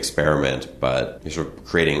constrained experiment, but you're sort of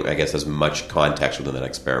creating, I guess, as much context within that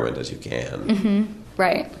experiment as you can. Mm-hmm.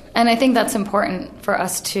 Right. And I think that's important for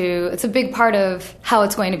us it's a big part of how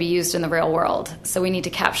it's going to be used in the real world. So we need to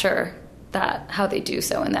capture that, how they do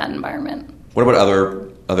so in that environment. What about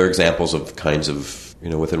other examples of kinds of,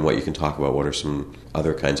 within what you can talk about, what are some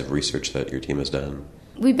other kinds of research that your team has done?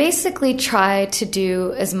 We basically try to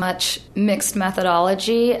do as much mixed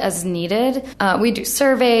methodology as needed. We do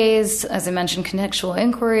surveys, as I mentioned, contextual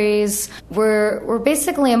inquiries. We're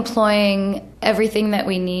basically employing everything that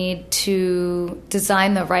we need to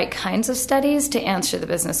design the right kinds of studies to answer the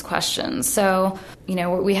business questions. So,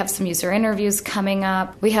 we have some user interviews coming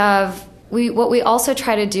up. What we also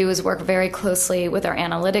try to do is work very closely with our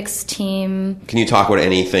analytics team. Can you talk about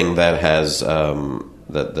anything that has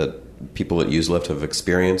that people that use Lyft have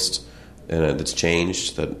experienced that's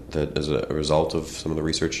changed that as a result of some of the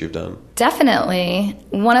research you've done? Definitely.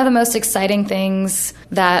 One of the most exciting things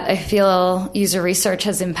that I feel user research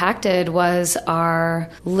has impacted was our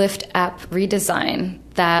Lyft app redesign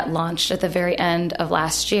that launched at the very end of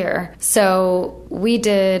last year. So we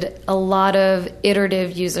did a lot of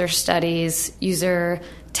iterative user studies, user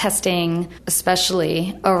testing,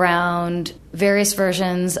 especially around various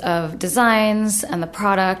versions of designs and the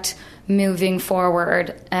product moving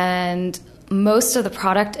forward. And most of the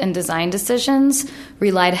product and design decisions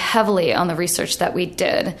relied heavily on the research that we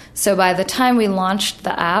did. So by the time we launched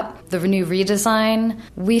the app, the new redesign,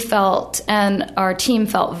 we felt, and our team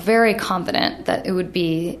felt very confident that it would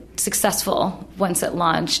be successful once it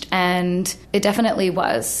launched. And it definitely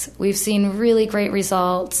was. We've seen really great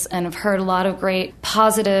results and have heard a lot of great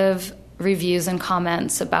positive reviews and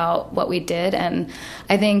comments about what we did. And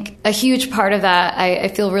I think a huge part of that, I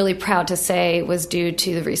feel really proud to say, was due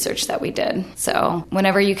to the research that we did. So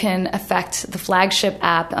whenever you can affect the flagship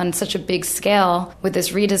app on such a big scale with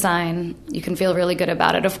this redesign, you can feel really good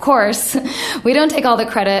about it. Of course, we don't take all the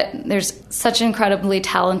credit. There's such incredibly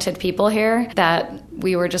talented people here that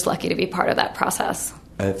we were just lucky to be part of that process.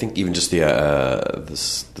 I think even just the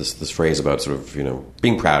this phrase about sort of,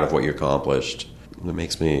 being proud of what you accomplished, it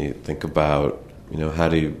makes me think about, how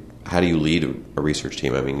do you lead a research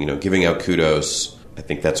team? I mean, giving out kudos, I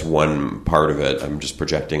think that's one part of it. I'm just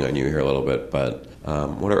projecting on you here a little bit, but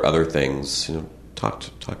what are other things? Talk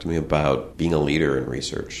to me about being a leader in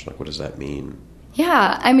research. Like, what does that mean?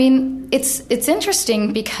 Yeah, I mean, it's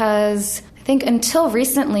interesting because I think until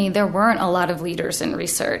recently there weren't a lot of leaders in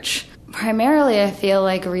research. Primarily, I feel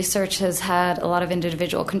like research has had a lot of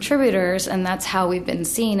individual contributors, and that's how we've been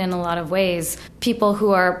seen in a lot of ways. People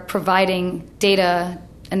who are providing data,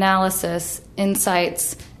 analysis,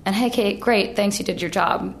 insights, and hey, Kate, great, thanks, you did your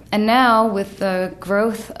job. And now with the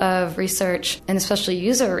growth of research, and especially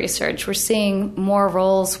user research, we're seeing more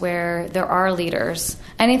roles where there are leaders.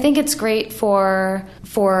 And I think it's great for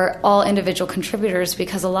all individual contributors,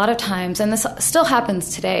 because a lot of times, and this still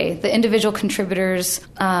happens today, the individual contributors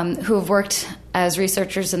who have worked as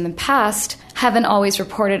researchers in the past haven't always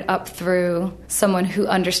reported up through someone who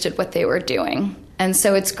understood what they were doing. And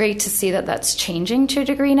so it's great to see that that's changing to a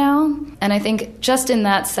degree now. And I think just in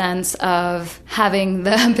that sense of having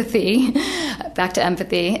the empathy, back to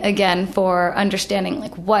empathy again, for understanding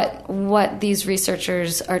like what these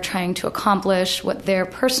researchers are trying to accomplish, what their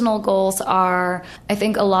personal goals are. I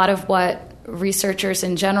think a lot of what researchers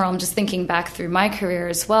in general, I'm just thinking back through my career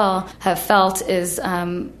as well, have felt is,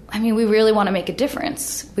 we really want to make a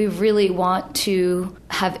difference. We really want to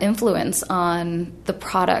have influence on the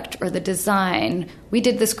product or the design. We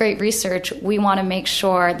did this great research. We want to make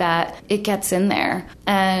sure that it gets in there.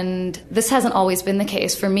 And this hasn't always been the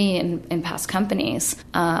case for me in past companies.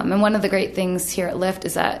 And one of the great things here at Lyft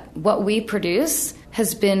is that what we produce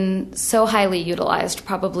has been so highly utilized,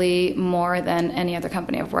 probably more than any other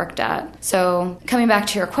company I've worked at. So coming back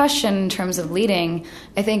to your question in terms of leading,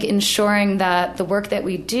 I think ensuring that the work that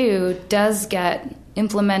we do does get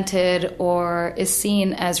implemented or is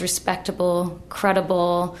seen as respectable,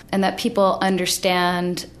 credible, and that people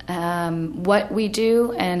understand what we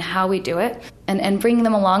do and how we do it, and bring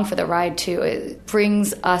them along for the ride too. It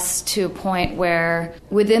brings us to a point where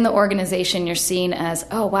within the organization you're seen as,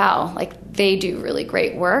 oh wow, like they do really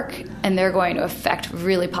great work and they're going to affect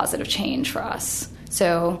really positive change for us.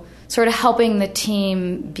 So sort of helping the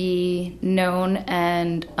team be known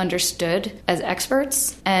and understood as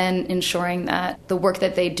experts and ensuring that the work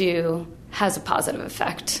that they do has a positive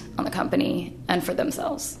effect on the company and for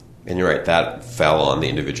themselves. And you're right, that fell on the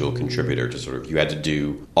individual contributor to sort of, you had to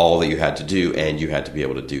do all that you had to do and you had to be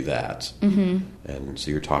able to do that. Mm-hmm. And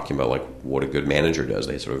so you're talking about like what a good manager does.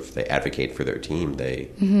 They advocate for their team.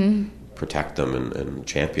 They protect them and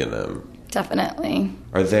champion them. Definitely.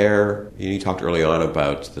 Are there, you talked early on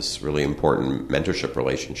about this really important mentorship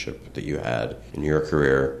relationship that you had in your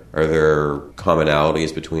career. Are there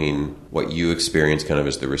commonalities between what you experience kind of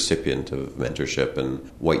as the recipient of mentorship and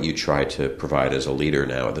what you try to provide as a leader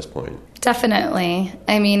now at this point? Definitely.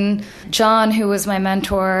 I mean, John, who was my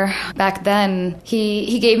mentor back then,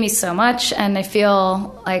 he gave me so much, and I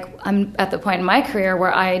feel like I'm at the point in my career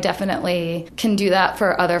where I definitely can do that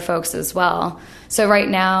for other folks as well. So right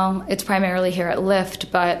now, it's primarily here at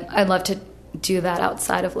Lyft, but I'd love to do that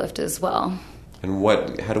outside of Lyft as well.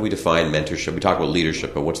 And how do we define mentorship? We talk about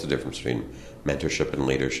leadership, but what's the difference between mentorship and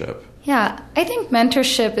leadership? Yeah, I think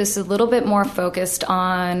mentorship is a little bit more focused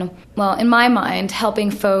on, well, in my mind,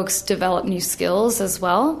 helping folks develop new skills as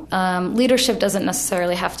well. Leadership doesn't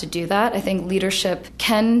necessarily have to do that. I think leadership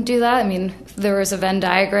can do that. I mean, if there was a Venn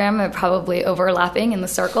diagram, they're probably overlapping in the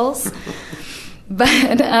circles. But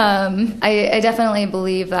I definitely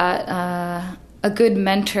believe that a good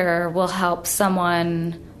mentor will help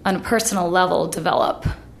someone on a personal level develop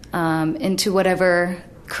into whatever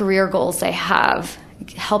career goals they have,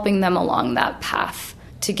 helping them along that path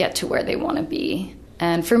to get to where they want to be.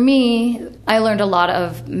 And for me, I learned a lot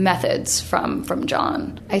of methods from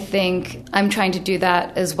John. I think I'm trying to do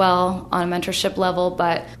that as well on a mentorship level,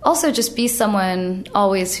 but also just be someone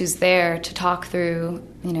always who's there to talk through,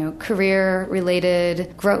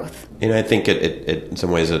 career-related growth. I think it in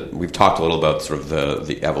some ways we've talked a little about sort of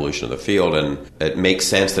the evolution of the field, and it makes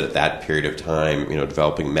sense that at that period of time,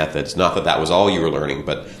 developing methods, not that was all you were learning,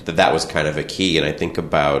 but that was kind of a key. And I think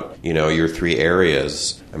about, your 3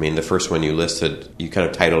 areas. I mean, the first one you listed, you kind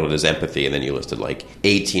of titled it as empathy, and then you listed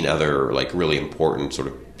 18 other really important sort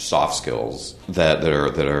of soft skills that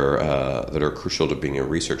are crucial to being a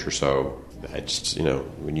researcher. So I just,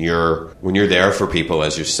 when you're there for people,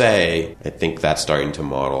 as you say, I think that's starting to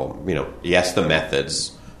model, yes, the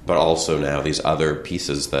methods, but also now these other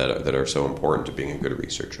pieces that are so important to being a good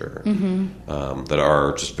researcher, that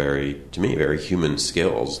are just very human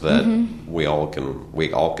skills that we all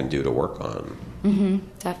can do to work on.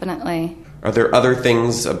 Definitely. Are there other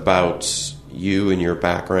things about you and your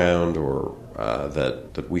background, or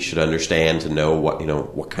that we should understand to know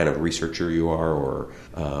what kind of researcher you are, or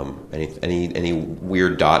any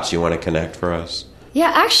weird dots you want to connect for us?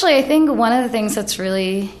 Yeah, actually, I think one of the things that's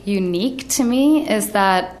really unique to me is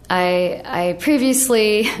that I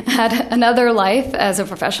previously had another life as a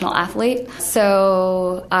professional athlete.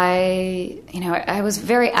 So I was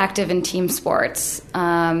very active in team sports,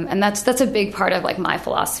 and that's a big part of my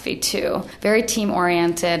philosophy too. Very team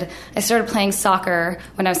oriented. I started playing soccer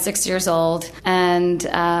when I was 6 years old, and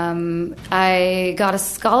I got a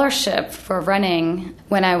scholarship for running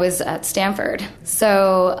when I was at Stanford.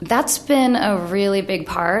 So that's been a really big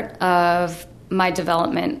part of my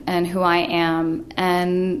development and who I am.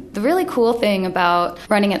 And the really cool thing about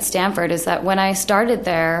running at Stanford is that when I started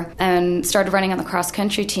there and started running on the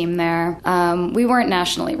cross-country team there, we weren't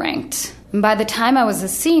nationally ranked. And by the time I was a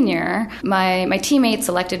senior, my teammates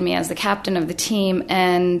selected me as the captain of the team,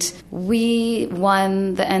 and we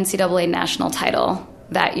won the NCAA national title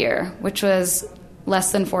that year, which was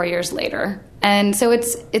less than 4 years later. And so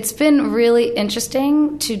it's been really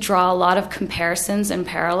interesting to draw a lot of comparisons and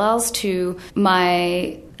parallels to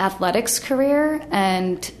my athletics career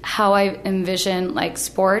and how I envision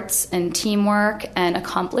sports and teamwork and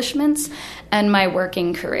accomplishments and my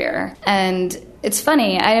working career. And it's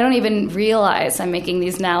funny, I don't even realize I'm making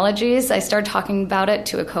these analogies. I started talking about it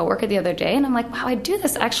to a coworker the other day, and I'm like, wow, I do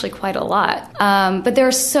this actually quite a lot. But there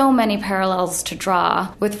are so many parallels to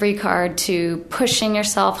draw with regard to pushing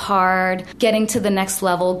yourself hard, getting to the next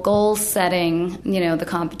level, goal setting, the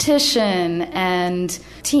competition, and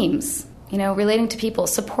teams. Relating to people,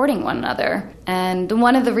 supporting one another. And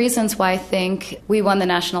one of the reasons why I think we won the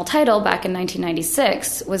national title back in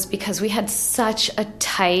 1996 was because we had such a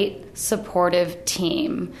tight, supportive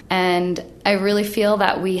team. And I really feel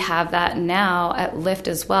that we have that now at Lyft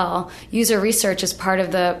as well. User research is part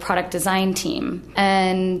of the product design team.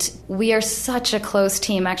 And we are such a close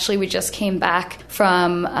team. Actually, we just came back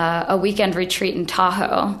from a weekend retreat in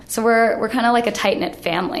Tahoe. So we're kind of like a tight-knit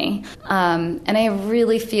family. And I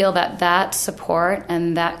really feel that support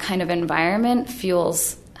and that kind of environment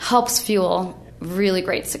helps fuel really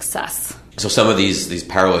great success. So some of these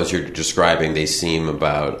parallels you're describing, they seem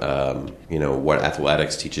about what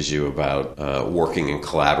athletics teaches you about working and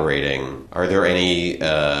collaborating. Are there any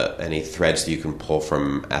threads that you can pull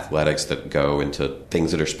from athletics that go into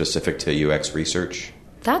things that are specific to UX research?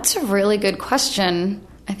 That's a really good question.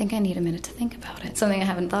 I think I need a minute to think about it. Something I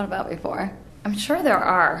haven't thought about before. I'm sure there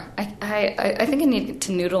are. I think I need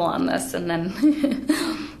to noodle on this and then...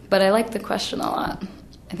 But I like the question a lot.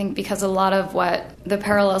 I think because a lot of what the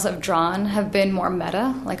parallels I've drawn have been more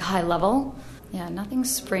meta, high level. Yeah, nothing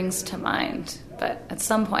springs to mind. But at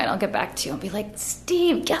some point, I'll get back to you and be like,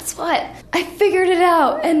 Steve, guess what? I figured it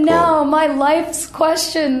out. And now my life's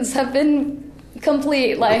questions have been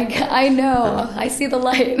complete. I know. I see the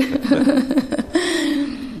light.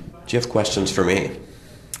 Do you have questions for me?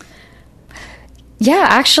 Yeah,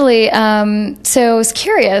 actually, so I was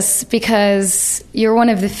curious because you're one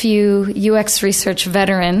of the few UX research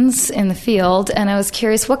veterans in the field, and I was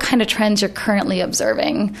curious what kind of trends you're currently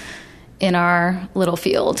observing in our little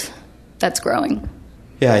field that's growing.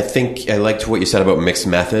 Yeah, I think I liked what you said about mixed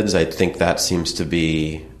methods. I think that seems to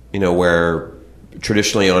be, where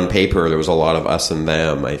traditionally on paper there was a lot of us and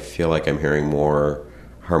them. I feel like I'm hearing more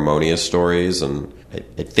harmonious stories, and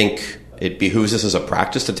I think it behooves us as a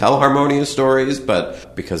practice to tell harmonious stories,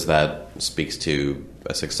 but because that speaks to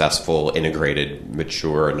a successful, integrated,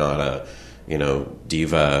 mature, not a,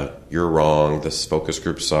 diva, you're wrong, this focus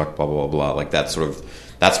group sucked, blah, blah, blah, blah. That's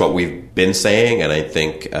what we've been saying, and I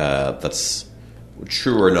think that's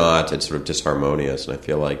true or not, it's sort of disharmonious, and I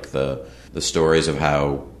feel like the stories of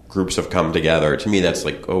how groups have come together. To me, that's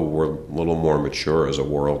like, oh, we're a little more mature as a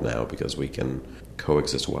world now because we can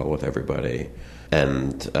coexist well with everybody.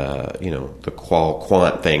 And, the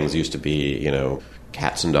quant things used to be,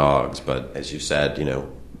 cats and dogs. But as you said,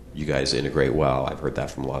 you guys integrate well. I've heard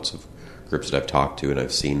that from lots of groups that I've talked to, and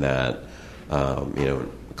I've seen that,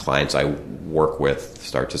 clients I work with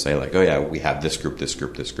start to say like, oh yeah, we have this group,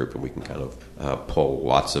 and we can kind of pull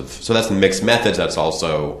lots of, so that's mixed methods. That's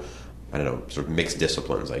also, I don't know, sort of mixed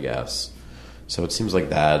disciplines, I guess. So it seems like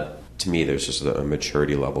that, to me, there's just a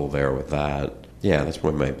maturity level there with that. Yeah,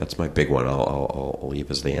 that's my big one. I'll leave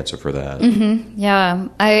as the answer for that. Mm-hmm. Yeah,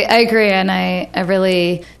 I agree. And I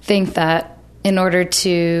really think that in order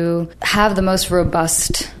to have the most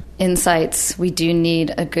robust insights, we do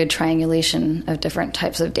need a good triangulation of different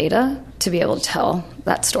types of data to be able to tell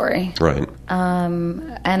that story. Right.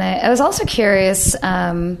 And I was also curious,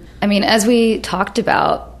 as we talked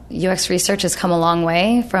about, UX research has come a long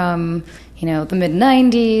way from, the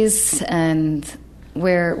mid-90s and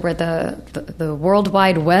where the World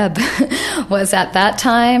Wide Web was at that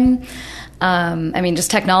time.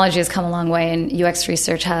 Just technology has come a long way, and UX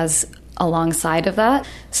research has alongside of that.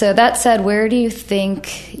 So that said, where do you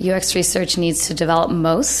think UX research needs to develop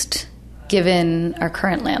most, given our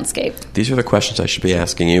current landscape? These are the questions I should be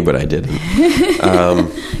asking you, but I didn't.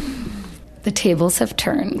 The tables have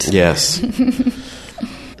turned. Yes.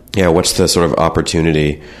 Yeah, what's the sort of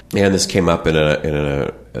opportunity? And this came up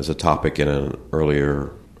as a topic in an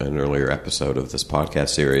earlier episode of this podcast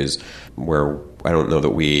series, where I don't know that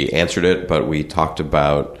we answered it, but we talked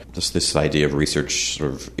about this idea of research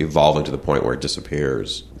sort of evolving to the point where it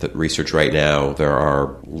disappears. That research right now, there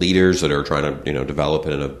are leaders that are trying to develop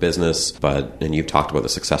it in a business, and you've talked about the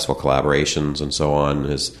successful collaborations and so on.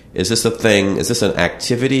 Is this a thing? Is this an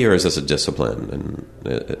activity or is this a discipline?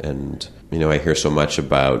 And I hear so much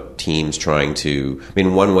about teams trying to.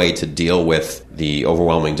 One way to deal with the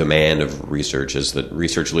overwhelming demand of research is that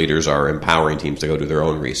research leaders are empowering teams to go do their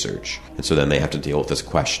own research, and so then they have to deal with this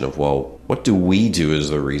question of, well, what do we do as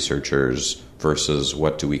the researchers versus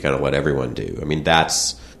what do we kind of let everyone do?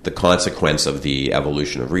 That's the consequence of the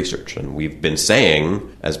evolution of research. And we've been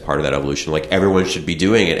saying, as part of that evolution, like, everyone should be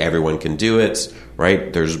doing it, everyone can do it,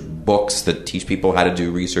 right? There's books that teach people how to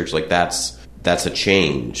do research. Like, that's a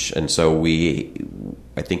change. And so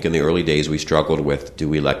I think in the early days we struggled with, do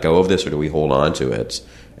we let go of this or do we hold on to it?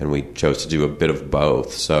 And we chose to do a bit of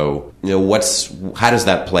both. So, how does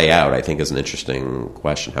that play out, I think, is an interesting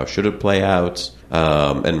question. How should it play out?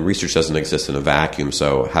 And research doesn't exist in a vacuum.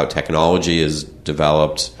 So how technology is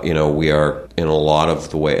developed, we are in a lot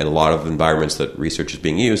of environments that research is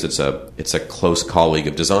being used, it's a close colleague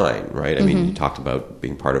of design, right? You talked about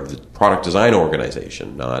being part of the product design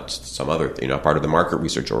organization, not some other, not part of the market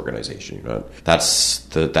research organization.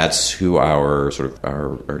 That's who our sort of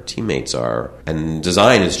our teammates are. And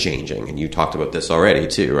design is changing. And you talked about this already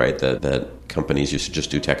too, right? That companies used to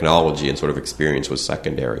just do technology and sort of experience was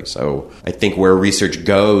secondary. So I think where research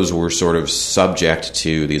goes, we're sort of subject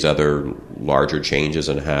to these other larger changes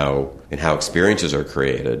in how experiences are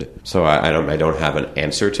created. So I don't have an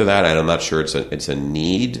answer to that. I'm not sure it's a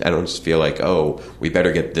need. I don't just feel like, oh, we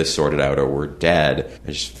better get this sorted out or we're dead.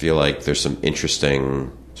 I just feel like there's some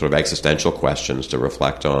interesting sort of existential questions to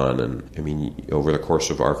reflect on. And over the course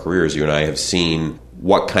of our careers, you and I have seen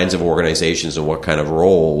what kinds of organizations and what kind of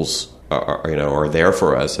roles are there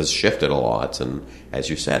for us has shifted a lot. And as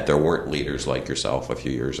you said, there weren't leaders like yourself a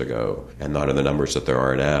few years ago, and not in the numbers that there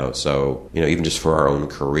are now. So, even just for our own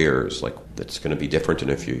careers, like, it's going to be different in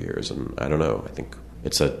a few years. And I don't know. I think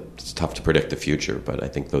it's tough to predict the future, but I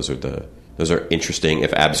think those are interesting,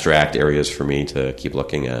 if abstract, areas for me to keep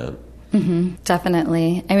looking at. Mm-hmm,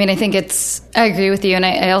 definitely. I agree with you. And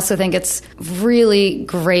I also think it's really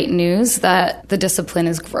great news that the discipline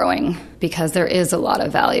is growing, because there is a lot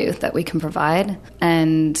of value that we can provide.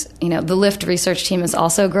 And, the LIFT research team is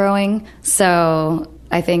also growing. So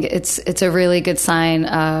I think it's a really good sign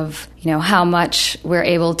of, how much we're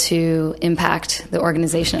able to impact the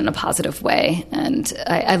organization in a positive way. And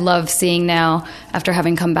I love seeing now, after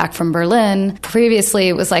having come back from Berlin, previously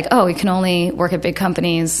it was like, oh, we can only work at big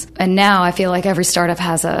companies. And now I feel like every startup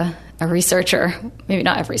has a researcher. Maybe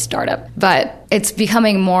not every startup, but it's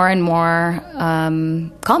becoming more and more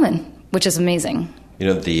common, which is amazing.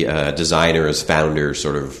 The designer as founder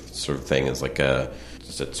sort of thing is like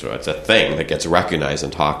it's a thing that gets recognized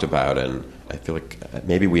and talked about. And I feel like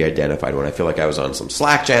maybe we identified one. I feel like I was on some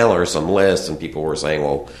Slack channel or some list, and people were saying,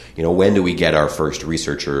 well, when do we get our first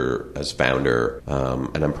researcher as founder?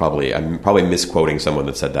 And I'm probably misquoting someone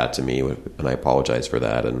that said that to me, and I apologize for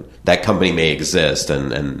that. And that company may exist,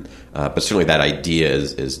 but certainly that idea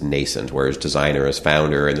is nascent, whereas designer as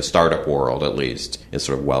founder in the startup world, at least, is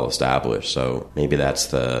sort of well established. So maybe that's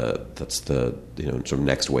the sort of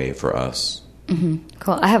next wave for us. Mm-hmm.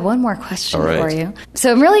 Cool. I have one more question for you. So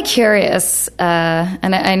I'm really curious,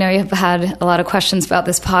 and I know you've had a lot of questions about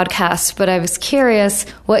this podcast, but I was curious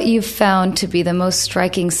what you've found to be the most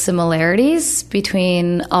striking similarities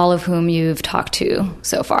between all of whom you've talked to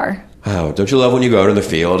so far. Wow, don't you love when you go out in the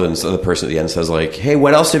field and so the person at the end says like, hey,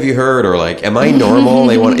 what else have you heard? Or like, am I normal?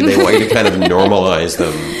 They want you to kind of normalize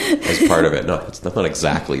them as part of it. No, that's not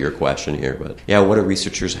exactly your question here, but yeah, what do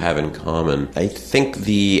researchers have in common? I think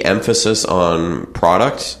the emphasis on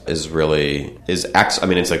product is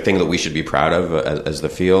it's a thing that we should be proud of as the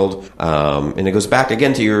field. And it goes back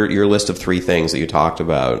again to your list of 3 things that you talked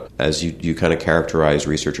about as you kind of characterize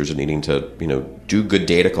researchers as needing to, do good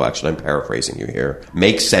data collection. I'm paraphrasing you here.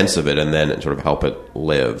 Make sense of it and then sort of help it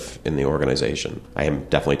live in the organization. I am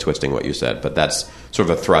definitely twisting what you said, but that's sort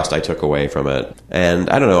of a thrust I took away from it. And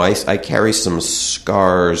I don't know, I carry some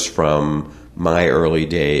scars from my early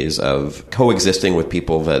days of coexisting with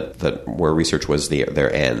people that where research was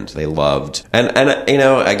their end. They loved, and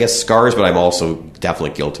I guess scars, but I'm also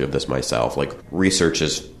definitely guilty of this myself. Like, research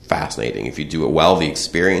is fascinating. If you do it well, the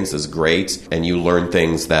experience is great, and you learn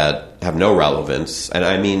things that have no relevance. And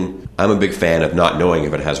I mean, I'm a big fan of not knowing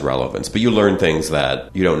if it has relevance, but you learn things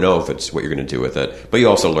that you don't know if it's what you're going to do with it. But you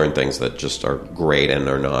also learn things that just are great and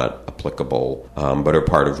are not applicable, but are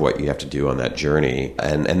part of what you have to do on that journey.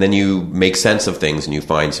 And then you make sense of things and you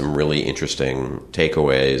find some really interesting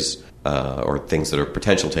takeaways. Or things that are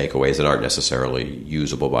potential takeaways that aren't necessarily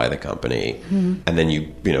usable by the company. Mm-hmm. And then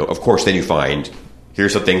you of course, then you find,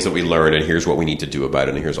 here's the things that we learned and here's what we need to do about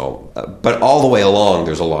it, and here's all. But all the way along,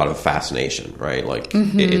 there's a lot of fascination, right? Like,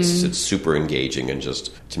 it's super engaging and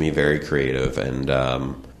just, to me, very creative. And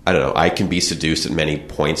I don't know, I can be seduced at many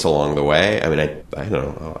points along the way. I mean, I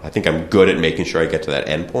don't know, I think I'm good at making sure I get to that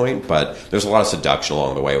end point, but there's a lot of seduction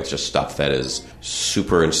along the way with just stuff that is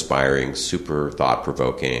super inspiring, super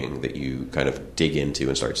thought-provoking, that you kind of dig into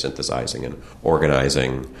and start synthesizing and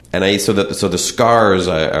organizing. And so the scars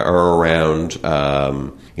are around,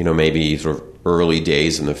 maybe sort of early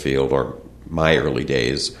days in the field, or my early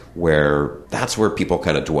days, where that's where people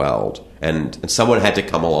kind of dwelled. And someone had to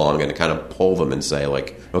come along and kind of pull them and say,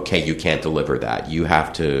 like, okay, you can't deliver that. You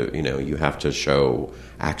have to show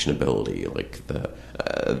actionability. Like,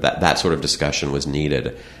 that sort of discussion was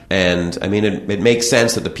needed. And I mean, it makes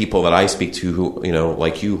sense that the people that I speak to who,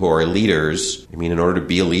 like you, who are leaders, I mean, in order to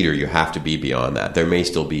be a leader, you have to be beyond that. There may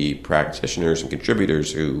still be practitioners and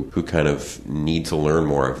contributors who kind of need to learn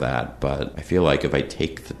more of that. But I feel like if I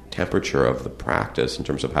take the temperature of the practice in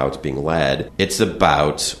terms of how it's being led, it's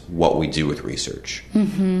about what we do with research.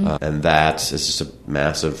 Mm-hmm. And that is just a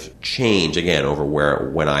massive change, again, over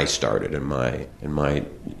when I started in my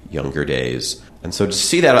younger days. And so to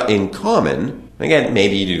see that in common, again,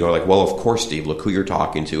 maybe you go like, well, of course, Steve, look who you're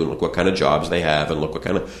talking to and look what kind of jobs they have and look what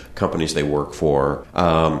kind of companies they work for.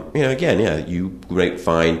 You might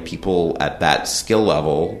find people at that skill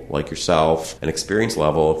level, like yourself, and experience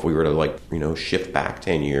level. If we were to shift back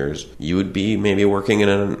 10 years, you would be maybe working in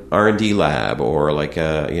an R&D lab or like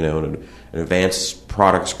an advanced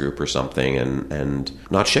products group or something, and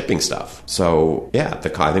not shipping stuff. So yeah,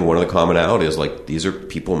 I think one of the commonalities is like, these are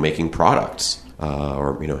people making products.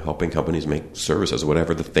 Or helping companies make services,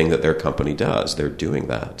 whatever the thing that their company does, they're doing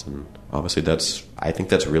that, and obviously I think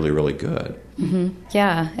that's really, really good. Mm-hmm.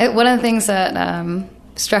 Yeah, one of the things that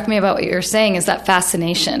struck me about what you're saying is that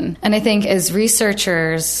fascination, and I think as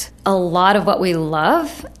researchers, a lot of what we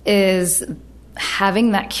love is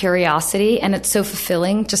having that curiosity, and it's so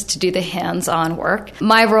fulfilling just to do the hands-on work.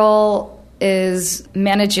 My role is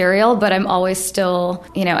managerial, but I'm always still,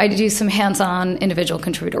 I do some hands-on individual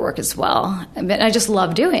contributor work as well. But I just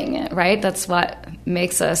love doing it, right? That's what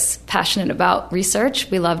makes us passionate about research.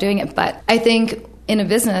 We love doing it. But I think in a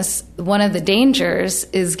business, one of the dangers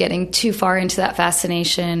is getting too far into that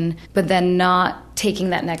fascination, but then not taking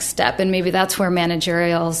that next step. And maybe that's where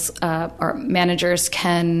managerials or managers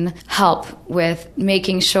can help with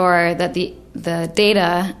making sure that the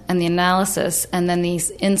data and the analysis and then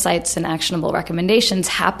these insights and actionable recommendations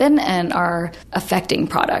happen and are affecting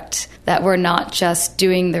product. That we're not just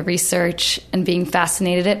doing the research and being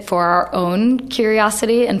fascinated for our own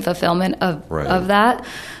curiosity and fulfillment of that,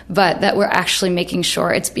 but that we're actually making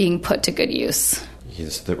sure it's being put to good use.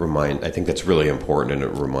 Yes, I think that's really important, and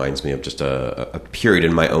it reminds me of just a period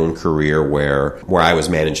in my own career where I was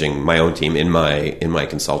managing my own team in my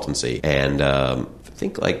consultancy, and I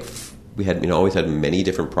think like we had always had many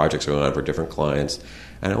different projects going on for different clients.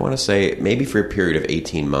 And I want to say maybe for a period of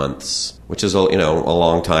 18 months, which is a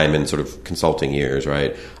long time in sort of consulting years,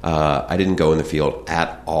 right? I didn't go in the field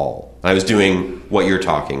at all. I was doing what you're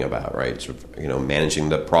talking about, right? Sort of, managing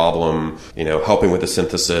the problem, helping with the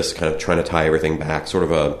synthesis, kind of trying to tie everything back, sort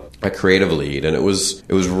of a creative lead. And it was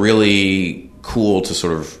really cool to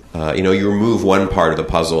sort of, you remove one part of the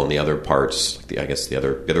puzzle and the other parts, the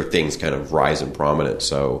other things kind of rise in prominence.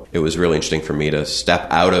 So it was really interesting for me to step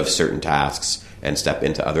out of certain tasks and step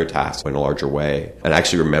into other tasks in a larger way. And I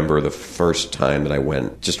actually remember the first time that I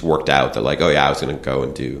worked out that like, I was going to go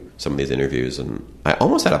and do some of these interviews, and I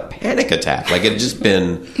almost had a panic attack. Like it had just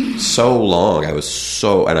been so long. And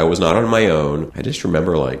I was not on my own. I just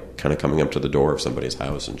remember like kind of coming up to the door of somebody's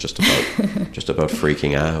house and just about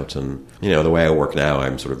freaking out. And, the way I work now,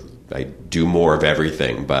 I do more of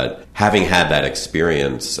everything, but having had that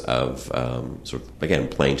experience of sort of again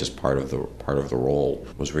playing just part of the role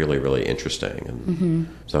was really, really interesting. And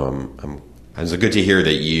so it's good to hear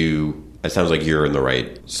that it sounds like you're in the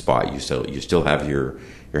right spot. You still have your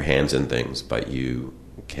hands in things, but you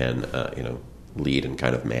can lead and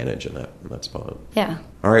kind of manage in that spot. Yeah.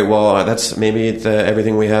 All right. Well, that's maybe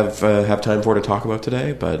everything we have time for to talk about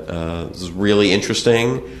today. But this is really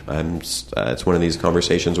interesting. It's one of these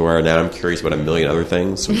conversations where now I'm curious about a million other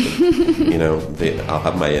things. So I'll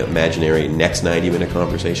have my imaginary next 90-minute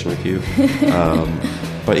conversation with you.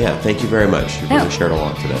 But yeah, thank you very much. You really shared a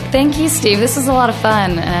lot today. Thank you, Steve. This was a lot of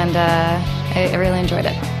fun, and I really enjoyed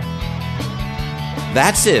it.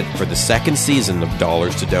 That's it for the second season of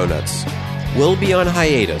Dollars to Donuts. We'll be on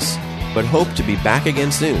hiatus, but hope to be back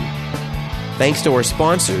again soon. Thanks to our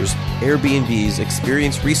sponsors, Airbnb's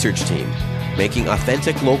experienced research team, making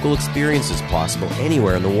authentic local experiences possible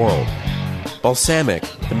anywhere in the world. Balsamiq,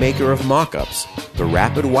 the maker of Mockups, the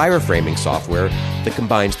rapid wireframing software that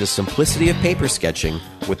combines the simplicity of paper sketching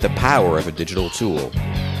with the power of a digital tool.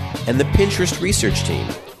 And the Pinterest research team,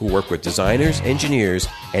 who work with designers, engineers,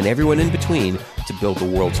 and everyone in between to build the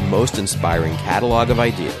world's most inspiring catalog of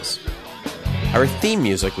ideas. Our theme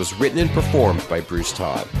music was written and performed by Bruce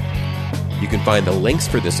Todd. You can find the links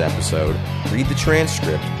for this episode, read the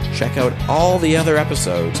transcript, check out all the other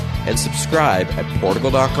episodes, and subscribe at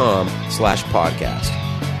portugal.com/podcast.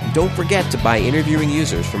 And don't forget to buy Interviewing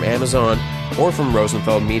Users from Amazon or from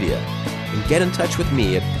Rosenfeld Media. And get in touch with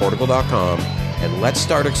me at portugal.com, and let's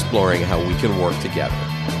start exploring how we can work together.